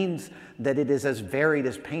that means that it is as varied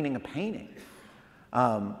as painting a painting.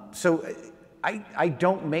 So I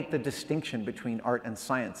don't make the distinction between art and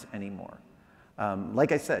science anymore.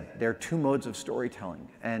 Like I said, there are two modes of storytelling.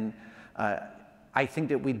 And I think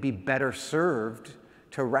that we'd be better served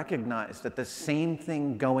to recognize that the same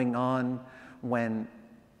thing going on when,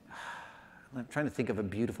 I'm trying to think of a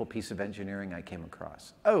beautiful piece of engineering I came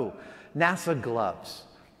across. Oh, NASA gloves.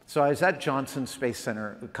 So I was at Johnson Space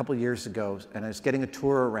Center a couple years ago, and I was getting a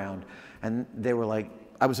tour around, and they were like,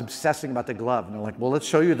 I was obsessing about the glove, and they're like, well, let's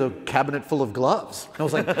show you the cabinet full of gloves. And I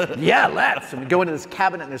was like, yeah, let's. And we go into this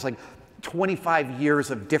cabinet, and there's like 25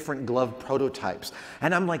 years of different glove prototypes.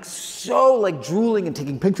 And I'm like so like drooling and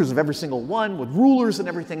taking pictures of every single one with rulers and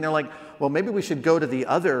everything. They're like, well, maybe we should go to the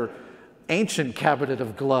other ancient cabinet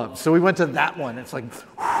of gloves. So we went to that one. It's like,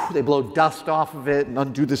 whew, they blow dust off of it and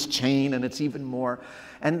undo this chain, and it's even more.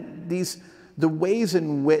 And the ways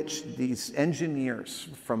in which these engineers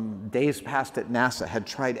from days past at NASA had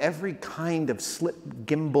tried every kind of slip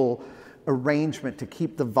gimbal arrangement to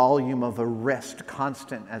keep the volume of a wrist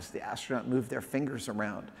constant as the astronaut moved their fingers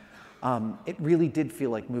around. It really did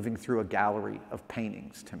feel like moving through a gallery of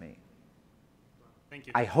paintings to me. Thank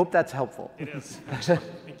you. I hope that's helpful. It is.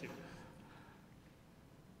 Thank you.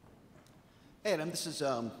 Hey, Adam, this is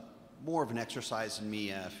more of an exercise in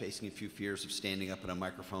me facing a few fears of standing up at a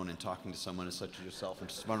microphone and talking to someone as such as yourself in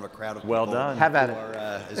front of a crowd of people. Well done. Have at it. Who are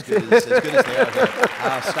as good as they are here.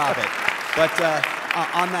 Stop it. But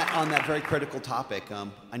on that very critical topic,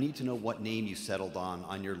 I need to know what name you settled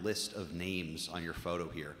on your list of names on your photo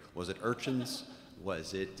here. Was it urchins?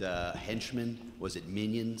 Was it henchmen? Was it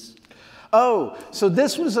minions? Oh, so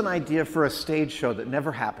this was an idea for a stage show that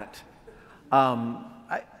never happened.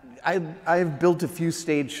 I've built a few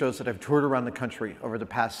stage shows that I've toured around the country over the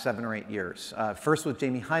past 7 or 8 years. First with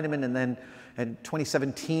Jamie Heineman, and then in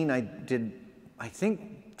 2017 I did, I think,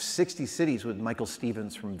 60 cities with Michael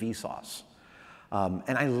Stevens from Vsauce.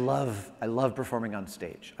 And I love performing on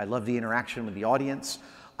stage. I love the interaction with the audience.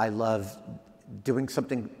 I love doing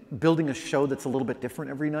something, building a show that's a little bit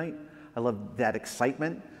different every night. I love that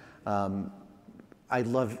excitement. I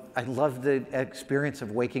love the experience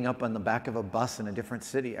of waking up on the back of a bus in a different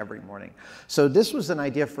city every morning. So this was an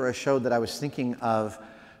idea for a show that I was thinking of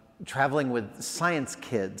traveling with science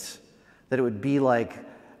kids, that it would be like,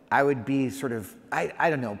 I would be sort of, I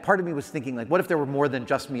don't know, part of me was thinking like, what if there were more than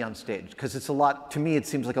just me on stage? Because it's a lot, to me it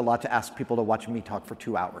seems like a lot to ask people to watch me talk for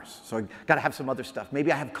 2 hours. So I gotta have some other stuff.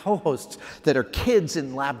 Maybe I have co-hosts that are kids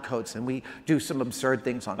in lab coats and we do some absurd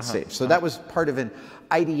things on stage. So that was part of an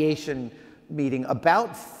ideation meeting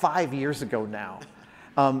about 5 years ago now.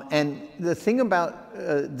 And the thing about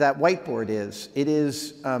that whiteboard is, it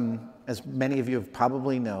is, as many of you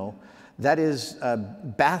probably know, that is a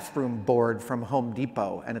bathroom board from Home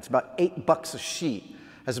Depot, and it's about $8 a sheet,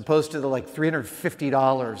 as opposed to the like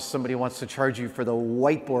 $350 somebody wants to charge you for the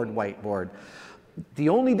whiteboard. The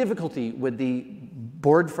only difficulty with the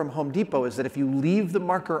board from Home Depot is that if you leave the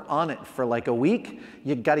marker on it for like a week,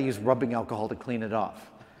 you gotta use rubbing alcohol to clean it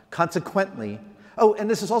off. Consequently, oh, and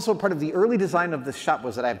this is also part of the early design of this shop,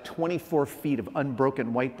 was that I have 24 feet of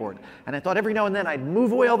unbroken whiteboard. And I thought every now and then I'd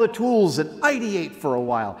move away all the tools and ideate for a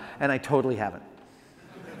while, and I totally haven't.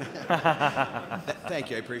 Thank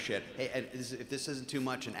you, I appreciate it. Hey, and if this isn't too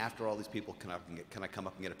much, and after all these people, can I come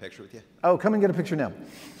up and get a picture with you? Oh, come and get a picture now.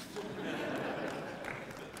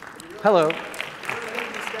 Hello.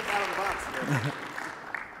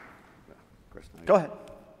 Go ahead.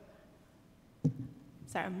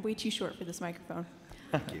 Sorry, I'm way too short for this microphone.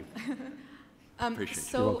 Thank you. Appreciate it.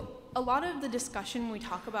 So a lot of the discussion when we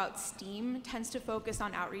talk about STEAM tends to focus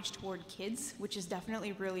on outreach toward kids, which is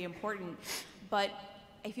definitely really important. But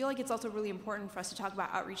I feel like it's also really important for us to talk about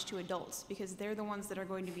outreach to adults, because they're the ones that are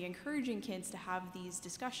going to be encouraging kids to have these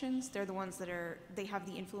discussions. They're the ones that they have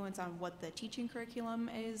the influence on what the teaching curriculum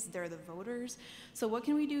is. They're the voters. So what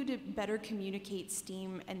can we do to better communicate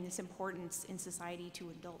STEAM and this importance in society to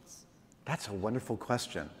adults? That's a wonderful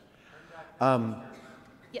question.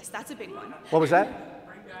 Yes, that's a big one. What was that?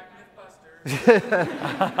 Bring back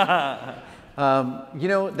Mythbusters. You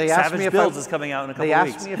know, they Savage asked me if Builds is coming out in a couple They of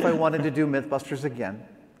weeks. asked me if I wanted to do Mythbusters again.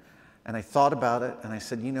 And I thought about it, and I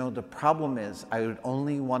said, you know, the problem is I would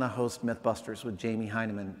only want to host Mythbusters with Jamie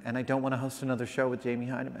Heineman, and I don't want to host another show with Jamie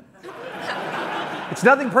Heineman. It's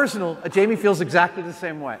nothing personal. Jamie feels exactly the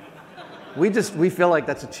same way. We feel like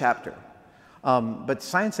that's a chapter. But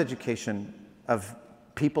science education of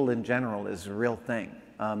people in general is a real thing.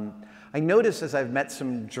 I notice as I've met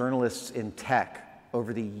some journalists in tech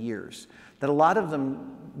over the years that a lot of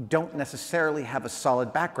them don't necessarily have a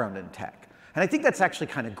solid background in tech. And I think that's actually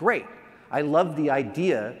kind of great. I love the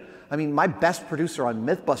idea. I mean, my best producer on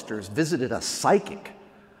Mythbusters visited a psychic,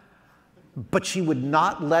 but she would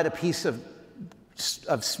not let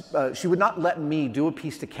she would not let me do a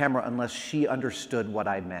piece to camera unless she understood what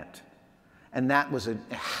I meant. And that was a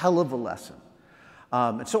hell of a lesson.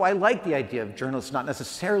 And so I like the idea of journalists not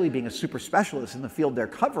necessarily being a super specialist in the field they're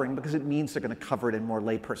covering, because it means they're going to cover it in more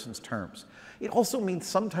layperson's terms. It also means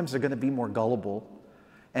sometimes they're going to be more gullible.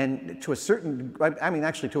 And to a certain, I mean,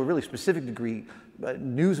 actually to a really specific degree,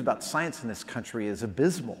 news about science in this country is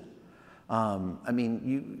abysmal. I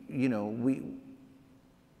mean, you know,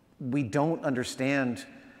 we don't understand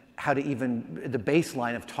how to even, the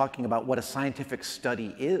baseline of talking about what a scientific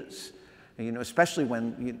study is. You know, especially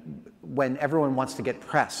when everyone wants to get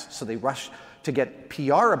press, so they rush to get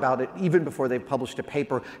PR about it even before they've published a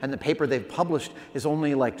paper, and the paper they've published is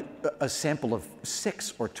only like a sample of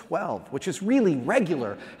 6 or 12, which is really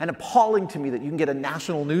regular and appalling to me that you can get a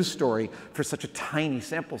national news story for such a tiny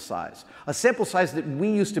sample size. A sample size that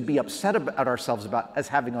we used to be upset about ourselves about as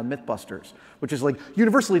having on Mythbusters, which is like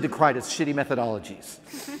universally decried as shitty methodologies.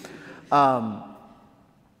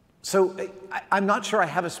 So I'm not sure I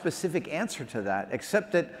have a specific answer to that,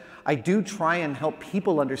 except that I do try and help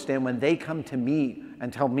people understand when they come to me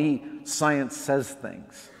and tell me science says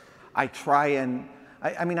things. I try and,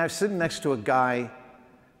 I mean, I was sitting next to a guy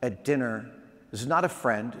at dinner. This is not a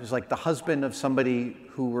friend. It was like the husband of somebody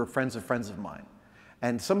who were friends of mine.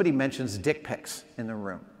 And somebody mentions dick pics in the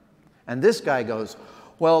room. And this guy goes,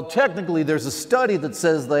 well, technically there's a study that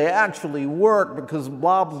says they actually work because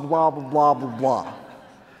blah, blah, blah, blah, blah, blah.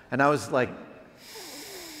 And I was like,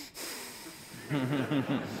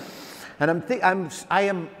 and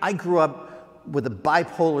I grew up with a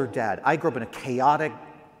bipolar dad. I grew up in a chaotic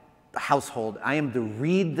household. I am the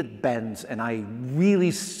reed that bends, and I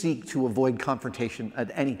really seek to avoid confrontation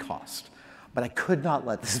at any cost. But I could not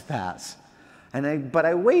let this pass. But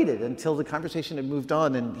I waited until the conversation had moved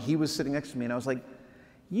on, and he was sitting next to me, and I was like,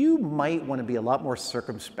 you might want to be a lot more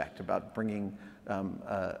circumspect about bringing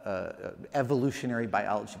evolutionary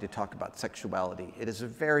biology to talk about sexuality. It is a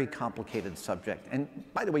very complicated subject. And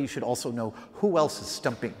by the way, you should also know who else is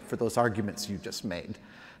stumping for those arguments you just made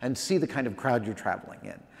and see the kind of crowd you're traveling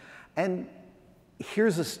in. And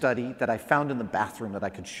here's a study that I found in the bathroom that I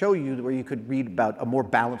could show you where you could read about a more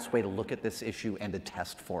balanced way to look at this issue and to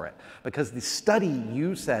test for it. Because the study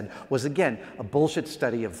you said was, again, a bullshit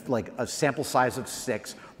study of like a sample size of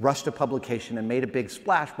 6, rushed to publication and made a big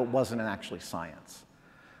splash, but wasn't actually science.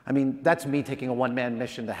 I mean, that's me taking a one-man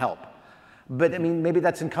mission to help. But I mean, maybe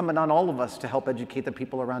that's incumbent on all of us to help educate the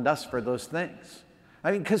people around us for those things.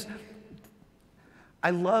 I mean, because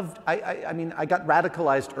I mean, I got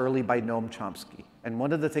radicalized early by Noam Chomsky. And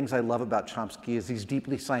one of the things I love about Chomsky is he's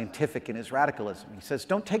deeply scientific in his radicalism. He says,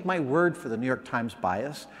 don't take my word for the New York Times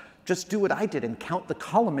bias. Just do what I did and count the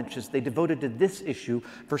column inches they devoted to this issue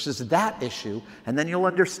versus that issue, and then you'll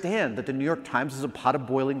understand that the New York Times is a pot of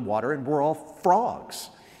boiling water and we're all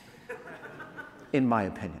frogs, in my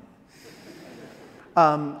opinion.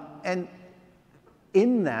 And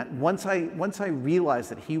in that, once I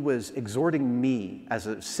realized that he was exhorting me as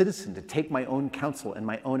a citizen to take my own counsel and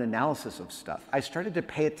my own analysis of stuff, I started to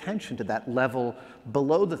pay attention to that level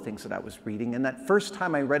below the things that I was reading. And that first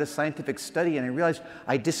time I read a scientific study and I realized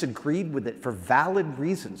I disagreed with it for valid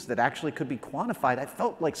reasons that actually could be quantified, I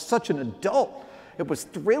felt like such an adult. It was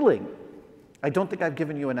thrilling. I don't think I've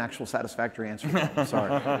given you an actual satisfactory answer.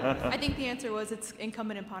 Sorry. I think the answer was it's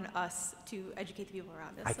incumbent upon us to educate the people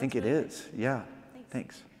around us. I think it is, yeah.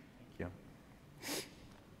 Thanks. Yeah.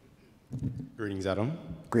 Greetings, Adam.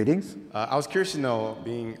 Greetings. I was curious to know,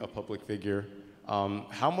 being a public figure,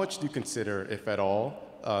 how much do you consider, if at all,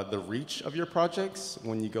 the reach of your projects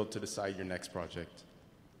when you go to decide your next project?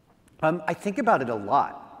 I think about it a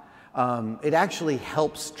lot. It actually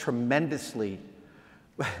helps tremendously.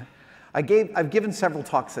 I've given several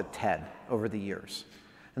talks at TED over the years,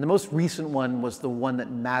 and the most recent one was the one that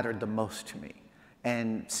mattered the most to me.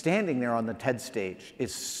 And standing there on the TED stage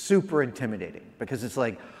is super intimidating because it's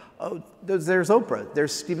like, oh, there's Oprah,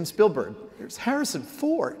 there's Steven Spielberg, there's Harrison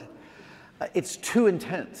Ford. It's too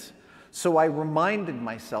intense. So I reminded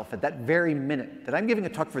myself at that very minute that I'm giving a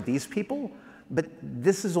talk for these people, But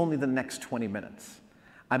this is only the next 20 minutes.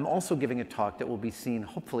 I'm also giving a talk that will be seen,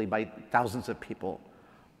 hopefully, by thousands of people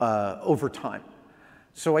over time.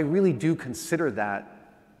 So I really do consider that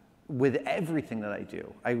with everything that I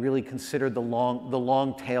do. I really consider the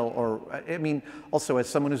long tail, or I mean, also as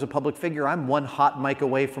someone who's a public figure, I'm one hot mic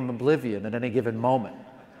away from oblivion at any given moment.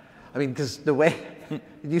 I mean, because the way, it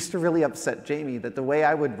used to really upset Jamie that the way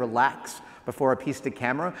I would relax before a piece to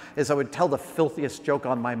camera is I would tell the filthiest joke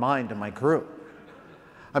on my mind to my crew.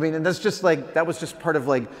 I mean, and that's just like, that was just part of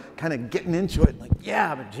like kind of getting into it. Like,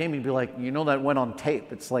 yeah, but Jamie would be like, you know that went on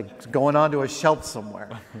tape. It's like it's going onto a shelf somewhere.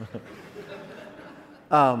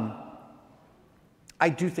 I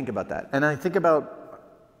do think about that. And I think about,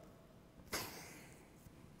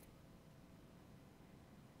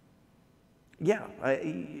 yeah,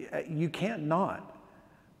 you can't not.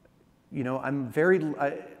 You know, I'm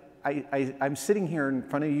sitting here in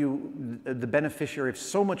front of you, the beneficiary of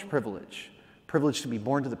so much privilege. Privilege to be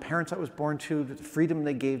born to the parents I was born to the freedom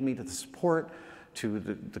they gave me, to the support, to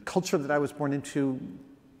the culture that I was born into,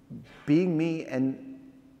 being me. And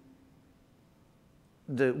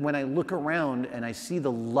when I look around and I see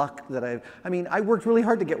the luck that I mean, I worked really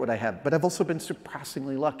hard to get what I have, but I've also been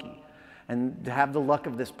surpassingly lucky. And to have the luck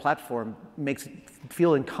of this platform makes it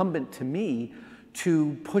feel incumbent to me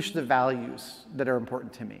to push the values that are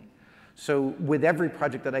important to me. So with every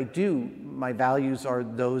project that I do, my values are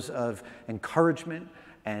those of encouragement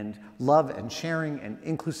and love and sharing and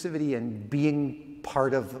inclusivity and being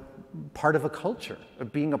part of a culture,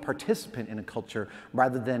 of being a participant in a culture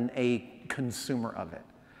rather than a consumer of it.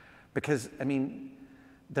 Because, I mean,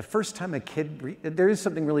 the first time a kid, there is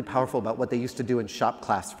something really powerful about what they used to do in shop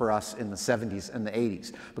class for us in the 70s and the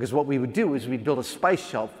 80s. Because what we would do is we'd build a spice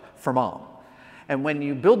shelf for mom. And when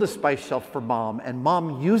you build a spice shelf for mom and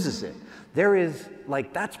mom uses it, there is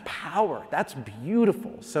like, that's power, that's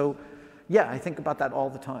beautiful. So yeah, I think about that all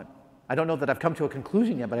the time. I don't know that I've come to a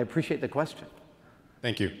conclusion yet, but I appreciate the question.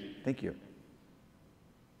 Thank you. Thank you.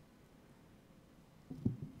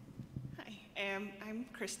 Hi, I'm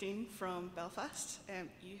Christine from Belfast.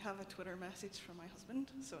 You have a Twitter message from my husband,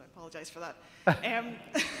 so I apologize for that.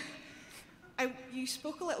 You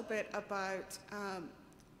spoke a little bit about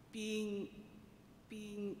being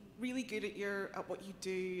really good at what you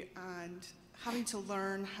do and having to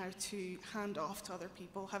learn how to hand off to other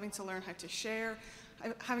people, having to learn how to share,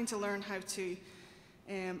 having to learn how to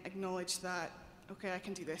acknowledge that, okay, I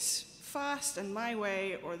can do this fast and my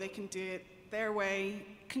way, or they can do it their way.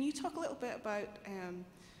 Can you talk a little bit about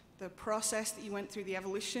the process that you went through, the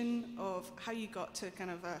evolution of how you got to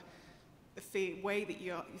kind of the way that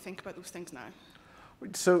you think about those things now?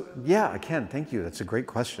 So yeah, I can. Thank you. That's a great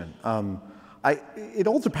question. It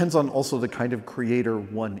all depends on also the kind of creator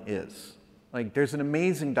one is. Like, there's an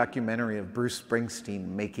amazing documentary of Bruce Springsteen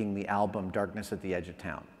making the album Darkness at the Edge of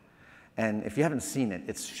Town. And if you haven't seen it,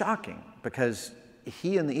 it's shocking because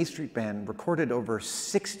he and the E Street Band recorded over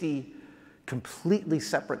 60 completely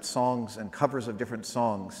separate songs and covers of different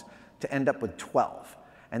songs to end up with 12.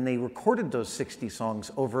 And they recorded those 60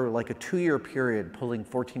 songs over like a 2-year period, pulling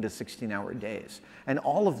 14 to 16-hour days. And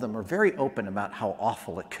all of them are very open about how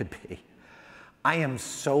awful it could be. I am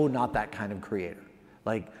so not that kind of creator.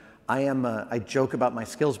 Like, I joke about my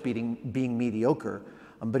skills being mediocre,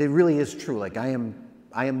 but it really is true. Like, I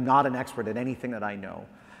am not an expert at anything that I know.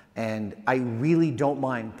 And I really don't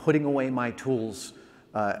mind putting away my tools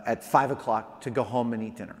at 5 o'clock to go home and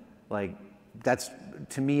eat dinner. Like, that's,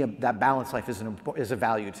 to me, that balanced life is a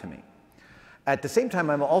value to me. At the same time,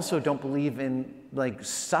 I also don't believe in like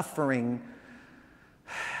suffering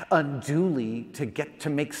unduly to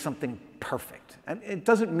make something perfect. And it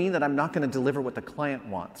doesn't mean that I'm not going to deliver what the client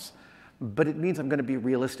wants, but it means I'm going to be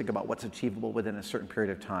realistic about what's achievable within a certain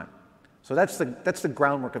period of time. So that's the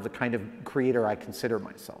groundwork of the kind of creator I consider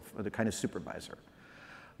myself, or the kind of supervisor.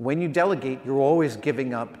 When you delegate, you're always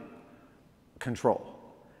giving up control.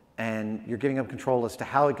 And you're giving up control as to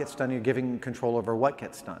how it gets done, you're giving control over what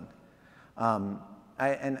gets done.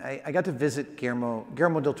 I got to visit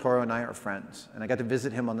Guillermo del Toro, and I are friends, and I got to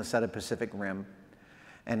visit him on the set of Pacific Rim.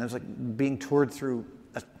 And it was like being toured through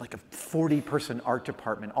like a 40-person art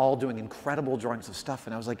department, all doing incredible drawings of stuff.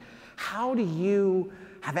 And I was like, how do you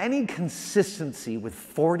have any consistency with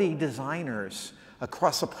 40 designers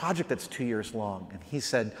across a project that's 2 years long? And he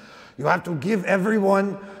said, you have to give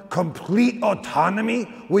everyone complete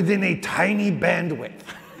autonomy within a tiny bandwidth.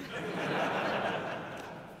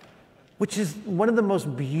 Which is one of the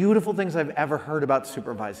most beautiful things I've ever heard about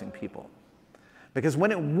supervising people. Because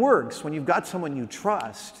when it works, when you've got someone you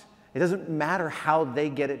trust, it doesn't matter how they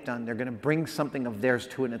get it done. They're going to bring something of theirs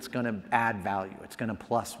to it, and it's going to add value. It's going to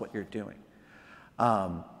plus what you're doing.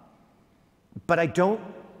 But I don't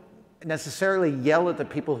necessarily yell at the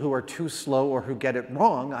people who are too slow or who get it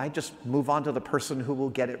wrong. I just move on to the person who will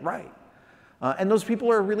get it right. And those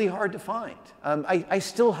people are really hard to find. I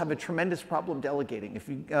still have a tremendous problem delegating. If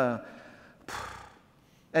you,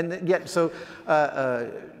 and yet, so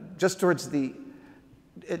just towards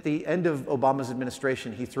at the end of Obama's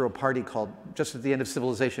administration, he threw a party called, just at the end of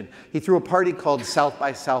civilization, he threw a party called South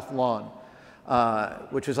by South Lawn,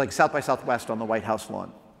 which was like South by Southwest on the White House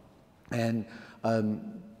lawn. And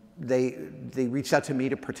they reached out to me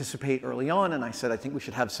to participate early on, and I said, I think we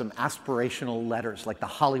should have some aspirational letters, like the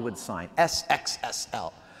Hollywood sign,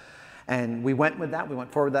 SXSL. And we went with that. We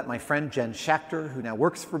went forward with that. My friend Jen Schachter, who now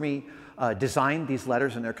works for me, designed these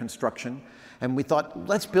letters and their construction. And we thought,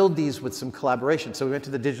 let's build these with some collaboration. So we went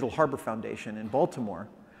to the Digital Harbor Foundation in Baltimore,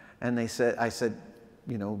 and I said,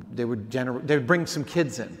 you know, they would bring some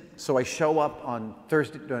kids in. So I show up on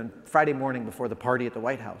Friday morning before the party at the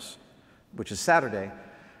White House, which is Saturday.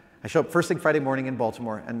 I show up first thing Friday morning in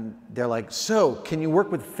Baltimore, and they're like, so, can you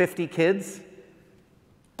work with 50 kids?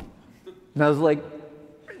 And I was like,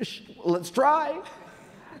 let's try.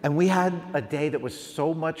 And we had a day that was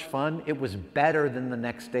so much fun, it was better than the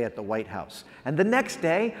next day at the White House. And the next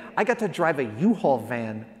day, I got to drive a U-Haul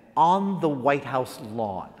van on the White House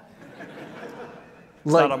lawn.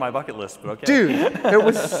 It's not on my bucket list, but okay. Dude, it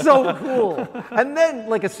was so cool. And then,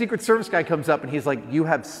 like, a Secret Service guy comes up and he's like, you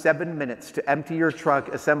have 7 minutes to empty your truck,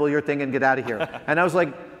 assemble your thing, and get out of here. And I was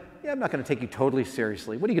like, yeah, I'm not going to take you totally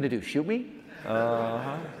seriously. What are you going to do, shoot me?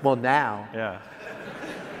 Well, now. Yeah.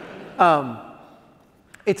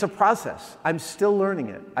 It's a process. I'm still learning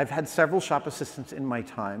it. I've had several shop assistants in my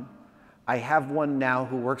time. I have one now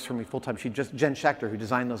who works for me full-time. Jen Schachter, who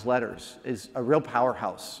designed those letters, is a real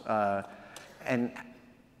powerhouse. And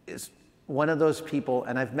is one of those people,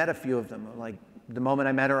 and I've met a few of them, like the moment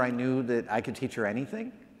I met her, I knew that I could teach her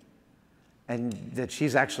anything, and that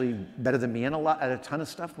she's actually better than me at a ton of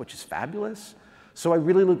stuff, which is fabulous. So I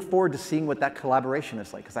really look forward to seeing what that collaboration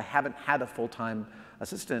is like, because I haven't had a full-time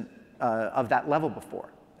assistant of that level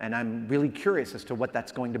before. And I'm really curious as to what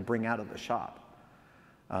that's going to bring out of the shop.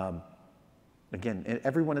 Again,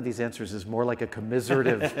 every one of these answers is more like a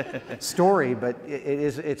commiserative story, but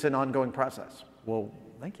it's an ongoing process. Well,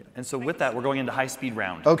 thank you. And so with that, we're going into high-speed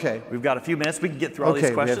round. Okay. We've got a few minutes. We can get through all these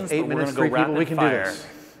questions, we have 8 but we're minutes, going to go 3 people. rapid We can fire. do this.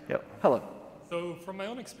 Yep. Hello. So from my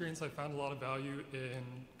own experience, I found a lot of value in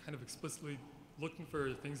kind of explicitly looking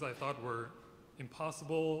for things I thought were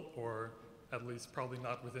impossible, or at least probably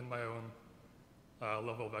not within my own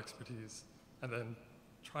level of expertise, and then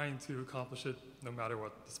trying to accomplish it no matter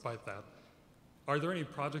what, despite that. Are there any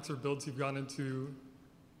projects or builds you've gone into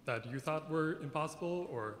that you thought were impossible,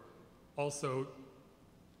 or also,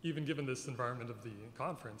 even given this environment of the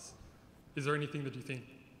conference, is there anything that you think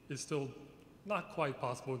is still not quite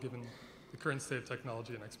possible given the current state of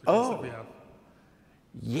technology and expertise that we have?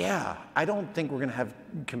 Yeah, I don't think we're going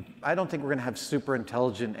to have super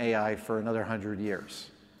intelligent AI for another 100 years,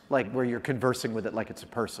 like where you're conversing with it like it's a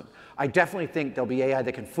person. I definitely think there'll be AI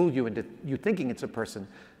that can fool you into you thinking it's a person.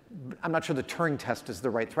 I'm not sure the Turing test is the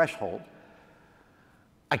right threshold.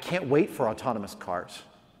 I can't wait for autonomous cars.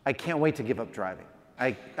 I can't wait to give up driving.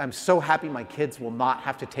 I'm so happy my kids will not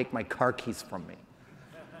have to take my car keys from me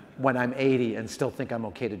when I'm 80 and still think I'm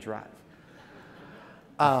okay to drive.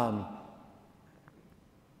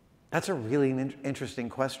 That's a really interesting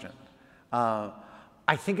question.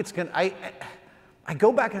 I think it's going to, I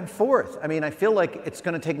go back and forth. I mean, I feel like it's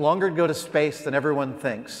going to take longer to go to space than everyone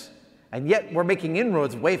thinks. And yet we're making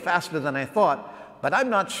inroads way faster than I thought. But I'm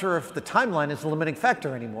not sure if the timeline is the limiting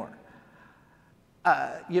factor anymore.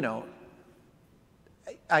 You know,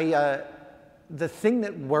 the thing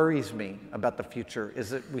that worries me about the future is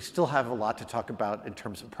that we still have a lot to talk about in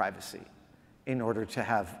terms of privacy in order to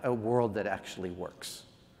have a world that actually works.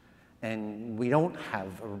 And we don't have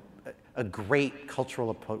a great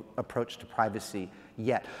cultural approach to privacy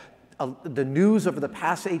yet. The news over the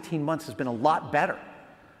past 18 months has been a lot better.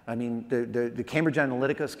 I mean, the Cambridge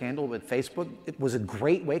Analytica scandal with Facebook, it was a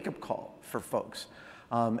great wake-up call for folks.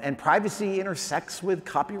 And privacy intersects with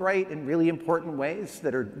copyright in really important ways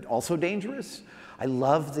that are also dangerous. I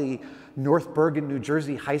love the North Bergen, New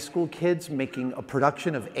Jersey high school kids making a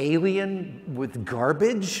production of Alien with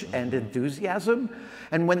garbage and enthusiasm.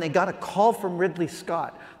 And when they got a call from Ridley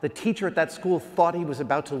Scott, the teacher at that school thought he was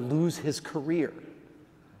about to lose his career,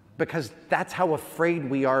 because that's how afraid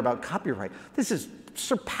we are about copyright. This is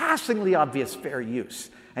surpassingly obvious fair use,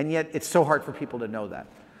 and yet it's so hard for people to know that.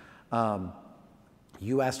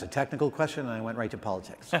 You asked a technical question, and I went right to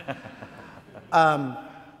politics.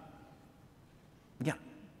 Yeah,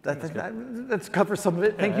 let's cover some of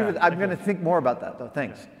it. Thank you. I'm going to think more about that, though.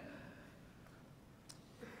 Thanks.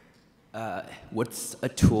 What's a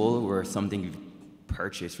tool or something you've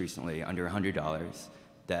purchased recently under $100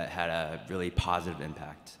 that had a really positive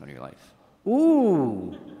impact on your life?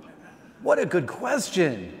 Ooh, what a good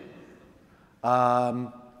question.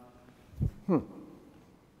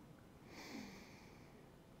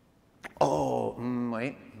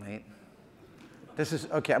 Wait. This is,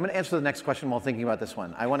 okay, I'm going to answer the next question while thinking about this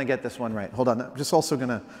one. I want to get this one right. Hold on. I'm just also going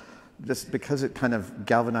to, just because it kind of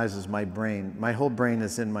galvanizes my brain, my whole brain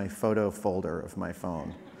is in my photo folder of my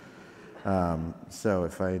phone. So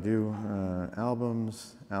if I do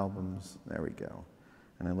albums, there we go.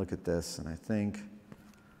 And I look at this and I think,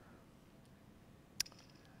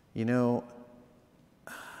 you know,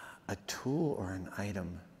 a tool or an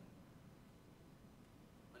item.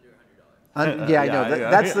 Yeah, I know.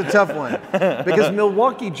 That's the tough one. Because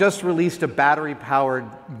Milwaukee just released a battery-powered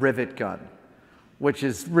rivet gun, which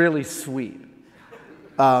is really sweet.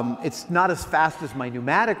 It's not as fast as my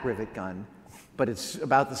pneumatic rivet gun, but it's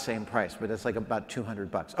about the same price, but it's like about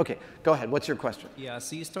 $200. Okay, go ahead. What's your question? Yeah,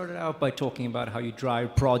 so you started out by talking about how you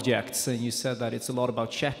drive projects, and you said that it's a lot about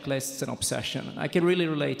checklists and obsession. I can really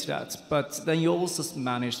relate to that, but then you also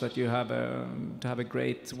manage that you have to have a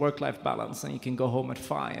great work-life balance, and you can go home at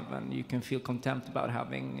 5, and you can feel content about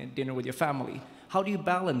having dinner with your family. How do you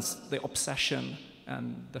balance the obsession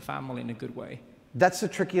and the family in a good way? That's the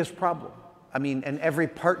trickiest problem. I mean, and every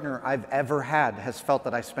partner I've ever had has felt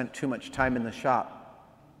that I spent too much time in the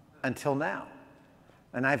shop until now.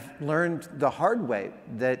 And I've learned the hard way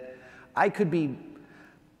that I could be,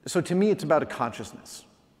 so to me it's about a consciousness.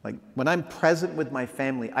 Like when I'm present with my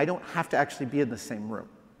family, I don't have to actually be in the same room,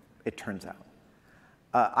 it turns out.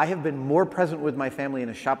 I have been more present with my family in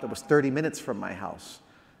a shop that was 30 minutes from my house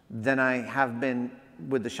than I have been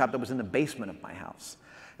with the shop that was in the basement of my house.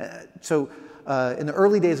 In the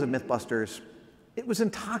early days of Mythbusters, it was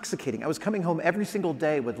intoxicating. I was coming home every single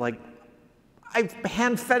day with like, I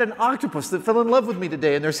hand-fed an octopus that fell in love with me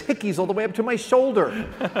today, and there's hickeys all the way up to my shoulder.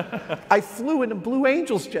 I flew in a Blue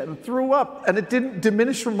Angels jet and threw up, and it didn't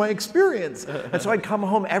diminish from my experience. And so I'd come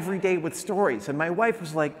home every day with stories, and my wife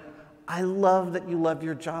was like, I love that you love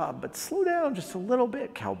your job, but slow down just a little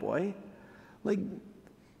bit, cowboy. Like,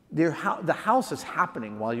 the house is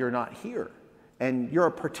happening while you're not here. And you're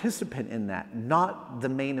a participant in that, not the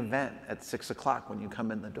main event at 6 o'clock when you come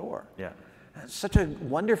in the door. Yeah. That's such a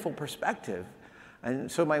wonderful perspective.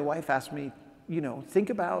 And so my wife asked me, you know, think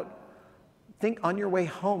on your way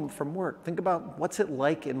home from work, think about what's it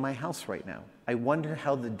like in my house right now. I wonder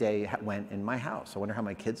how the day went in my house. I wonder how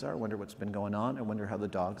my kids are. I wonder what's been going on. I wonder how the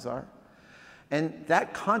dogs are. And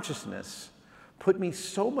that consciousness put me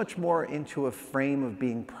so much more into a frame of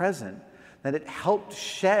being present that it helped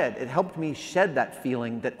me shed that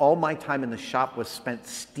feeling that all my time in the shop was spent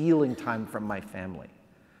stealing time from my family.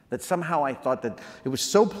 That somehow I thought that it was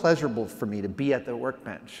so pleasurable for me to be at the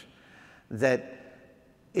workbench that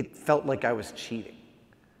it felt like I was cheating.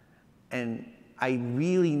 And I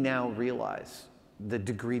really now realize the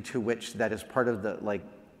degree to which that is part of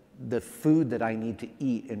the food that I need to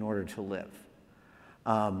eat in order to live.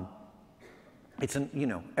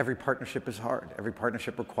 Every partnership is hard. Every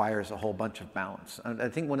partnership requires a whole bunch of balance. I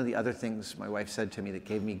think one of the other things my wife said to me that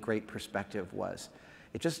gave me great perspective was,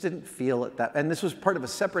 it just didn't feel that, and this was part of a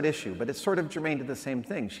separate issue, but it's sort of germane to the same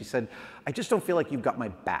thing. She said, I just don't feel like you've got my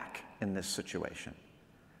back in this situation.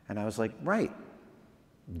 And I was like, right,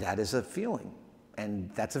 that is a feeling. And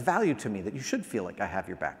that's a value to me, that you should feel like I have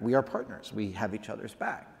your back. We are partners. We have each other's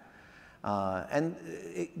back.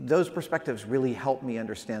 Those perspectives really help me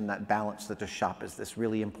understand that balance, that the shop is this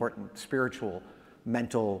really important spiritual,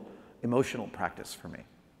 mental, emotional practice for me.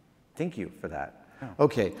 Thank you for that.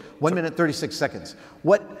 Okay, 1 minute, 36 seconds.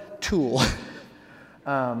 What tool?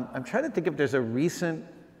 I'm trying to think if there's a recent,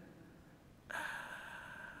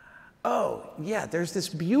 there's this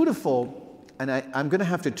beautiful, and I'm gonna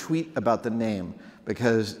have to tweet about the name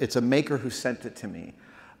because it's a maker who sent it to me.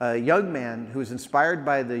 A young man who was inspired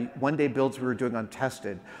by the one-day builds we were doing on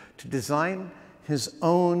Tested to design his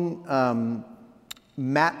own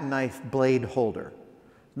mat knife blade holder.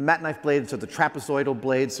 Mat knife blades are the trapezoidal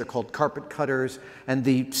blades. They're called carpet cutters. And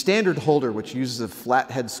the standard holder, which uses a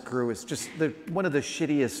flathead screw, is just one of the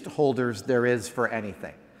shittiest holders there is for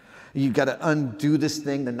anything. You've got to undo this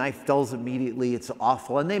thing. The knife dulls immediately. It's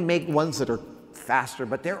awful. And they make ones that are faster,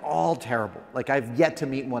 but they're all terrible. Like, I've yet to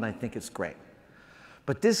meet one I think is great.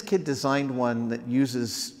 But this kid designed one that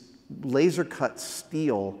uses laser cut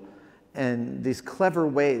steel and these clever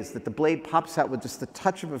ways that the blade pops out with just the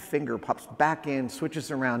touch of a finger, pops back in,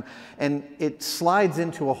 switches around, and it slides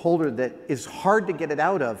into a holder that is hard to get it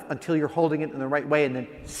out of until you're holding it in the right way, and then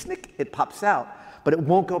snick, it pops out. but it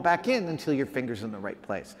won't go back in until your finger's in the right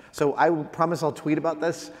place. So I promise I'll tweet about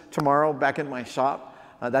this tomorrow back in my shop.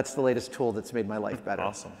 That's the latest tool that's made my life better.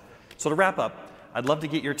 Awesome. So to wrap up, I'd love to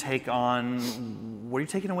get your take on what are you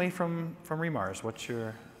taking away from Remars? What's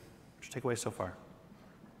your takeaway so far?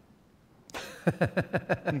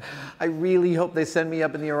 I really hope they send me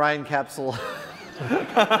up in the Orion capsule.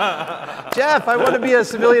 Jeff, I want to be a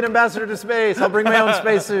civilian ambassador to space. I'll bring my own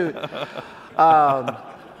spacesuit.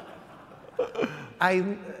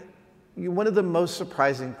 One of the most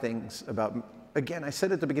surprising things about, again, I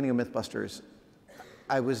said at the beginning of Mythbusters,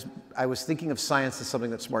 I was thinking of science as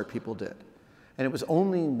something that smart people did. And it was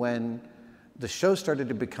only when the show started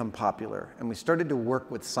to become popular and we started to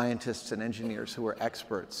work with scientists and engineers who were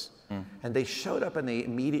experts, and they showed up and they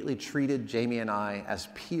immediately treated Jamie and I as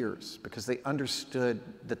peers because they understood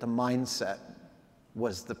that the mindset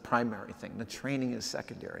was the primary thing. The training is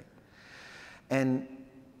secondary. And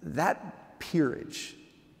that peerage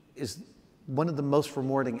is one of the most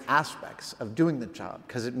rewarding aspects of doing the job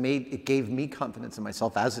because it gave me confidence in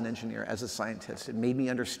myself as an engineer, as a scientist. It made me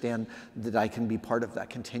understand that I can be part of that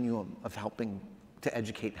continuum of helping to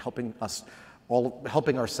educate, helping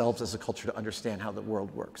ourselves as a culture to understand how the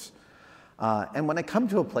world works. And when I come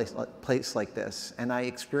to a place like this, and I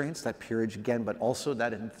experience that peerage again, but also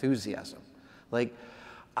that enthusiasm, like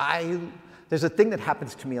there's a thing that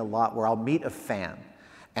happens to me a lot where I'll meet a fan,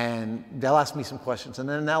 and they'll ask me some questions, and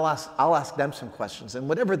then I'll ask them some questions, and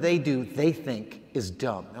whatever they do, they think is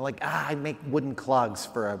dumb. They're like, I make wooden clogs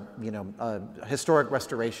for a historic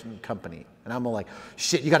restoration company, and I'm all like,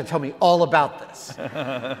 shit, you got to tell me all about this.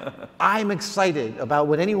 I'm excited about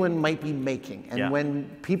what anyone might be making, and when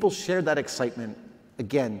people share that excitement,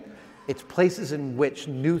 again, it's places in which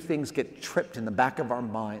new things get tripped in the back of our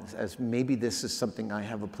minds as maybe this is something I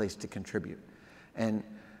have a place to contribute. And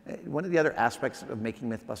one of the other aspects of making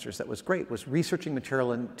Mythbusters that was great was researching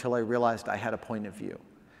material until I realized I had a point of view.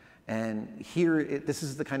 And here, this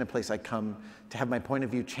is the kind of place I come to have my point of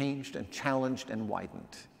view changed and challenged and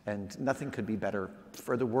widened. And nothing could be better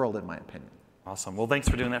for the world, in my opinion. Awesome. Well, thanks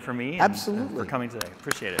for doing that for me. Absolutely. And for coming today.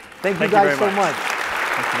 Appreciate it. Thank you guys so much. much.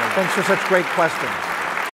 Thank you very much. Thanks for such great questions.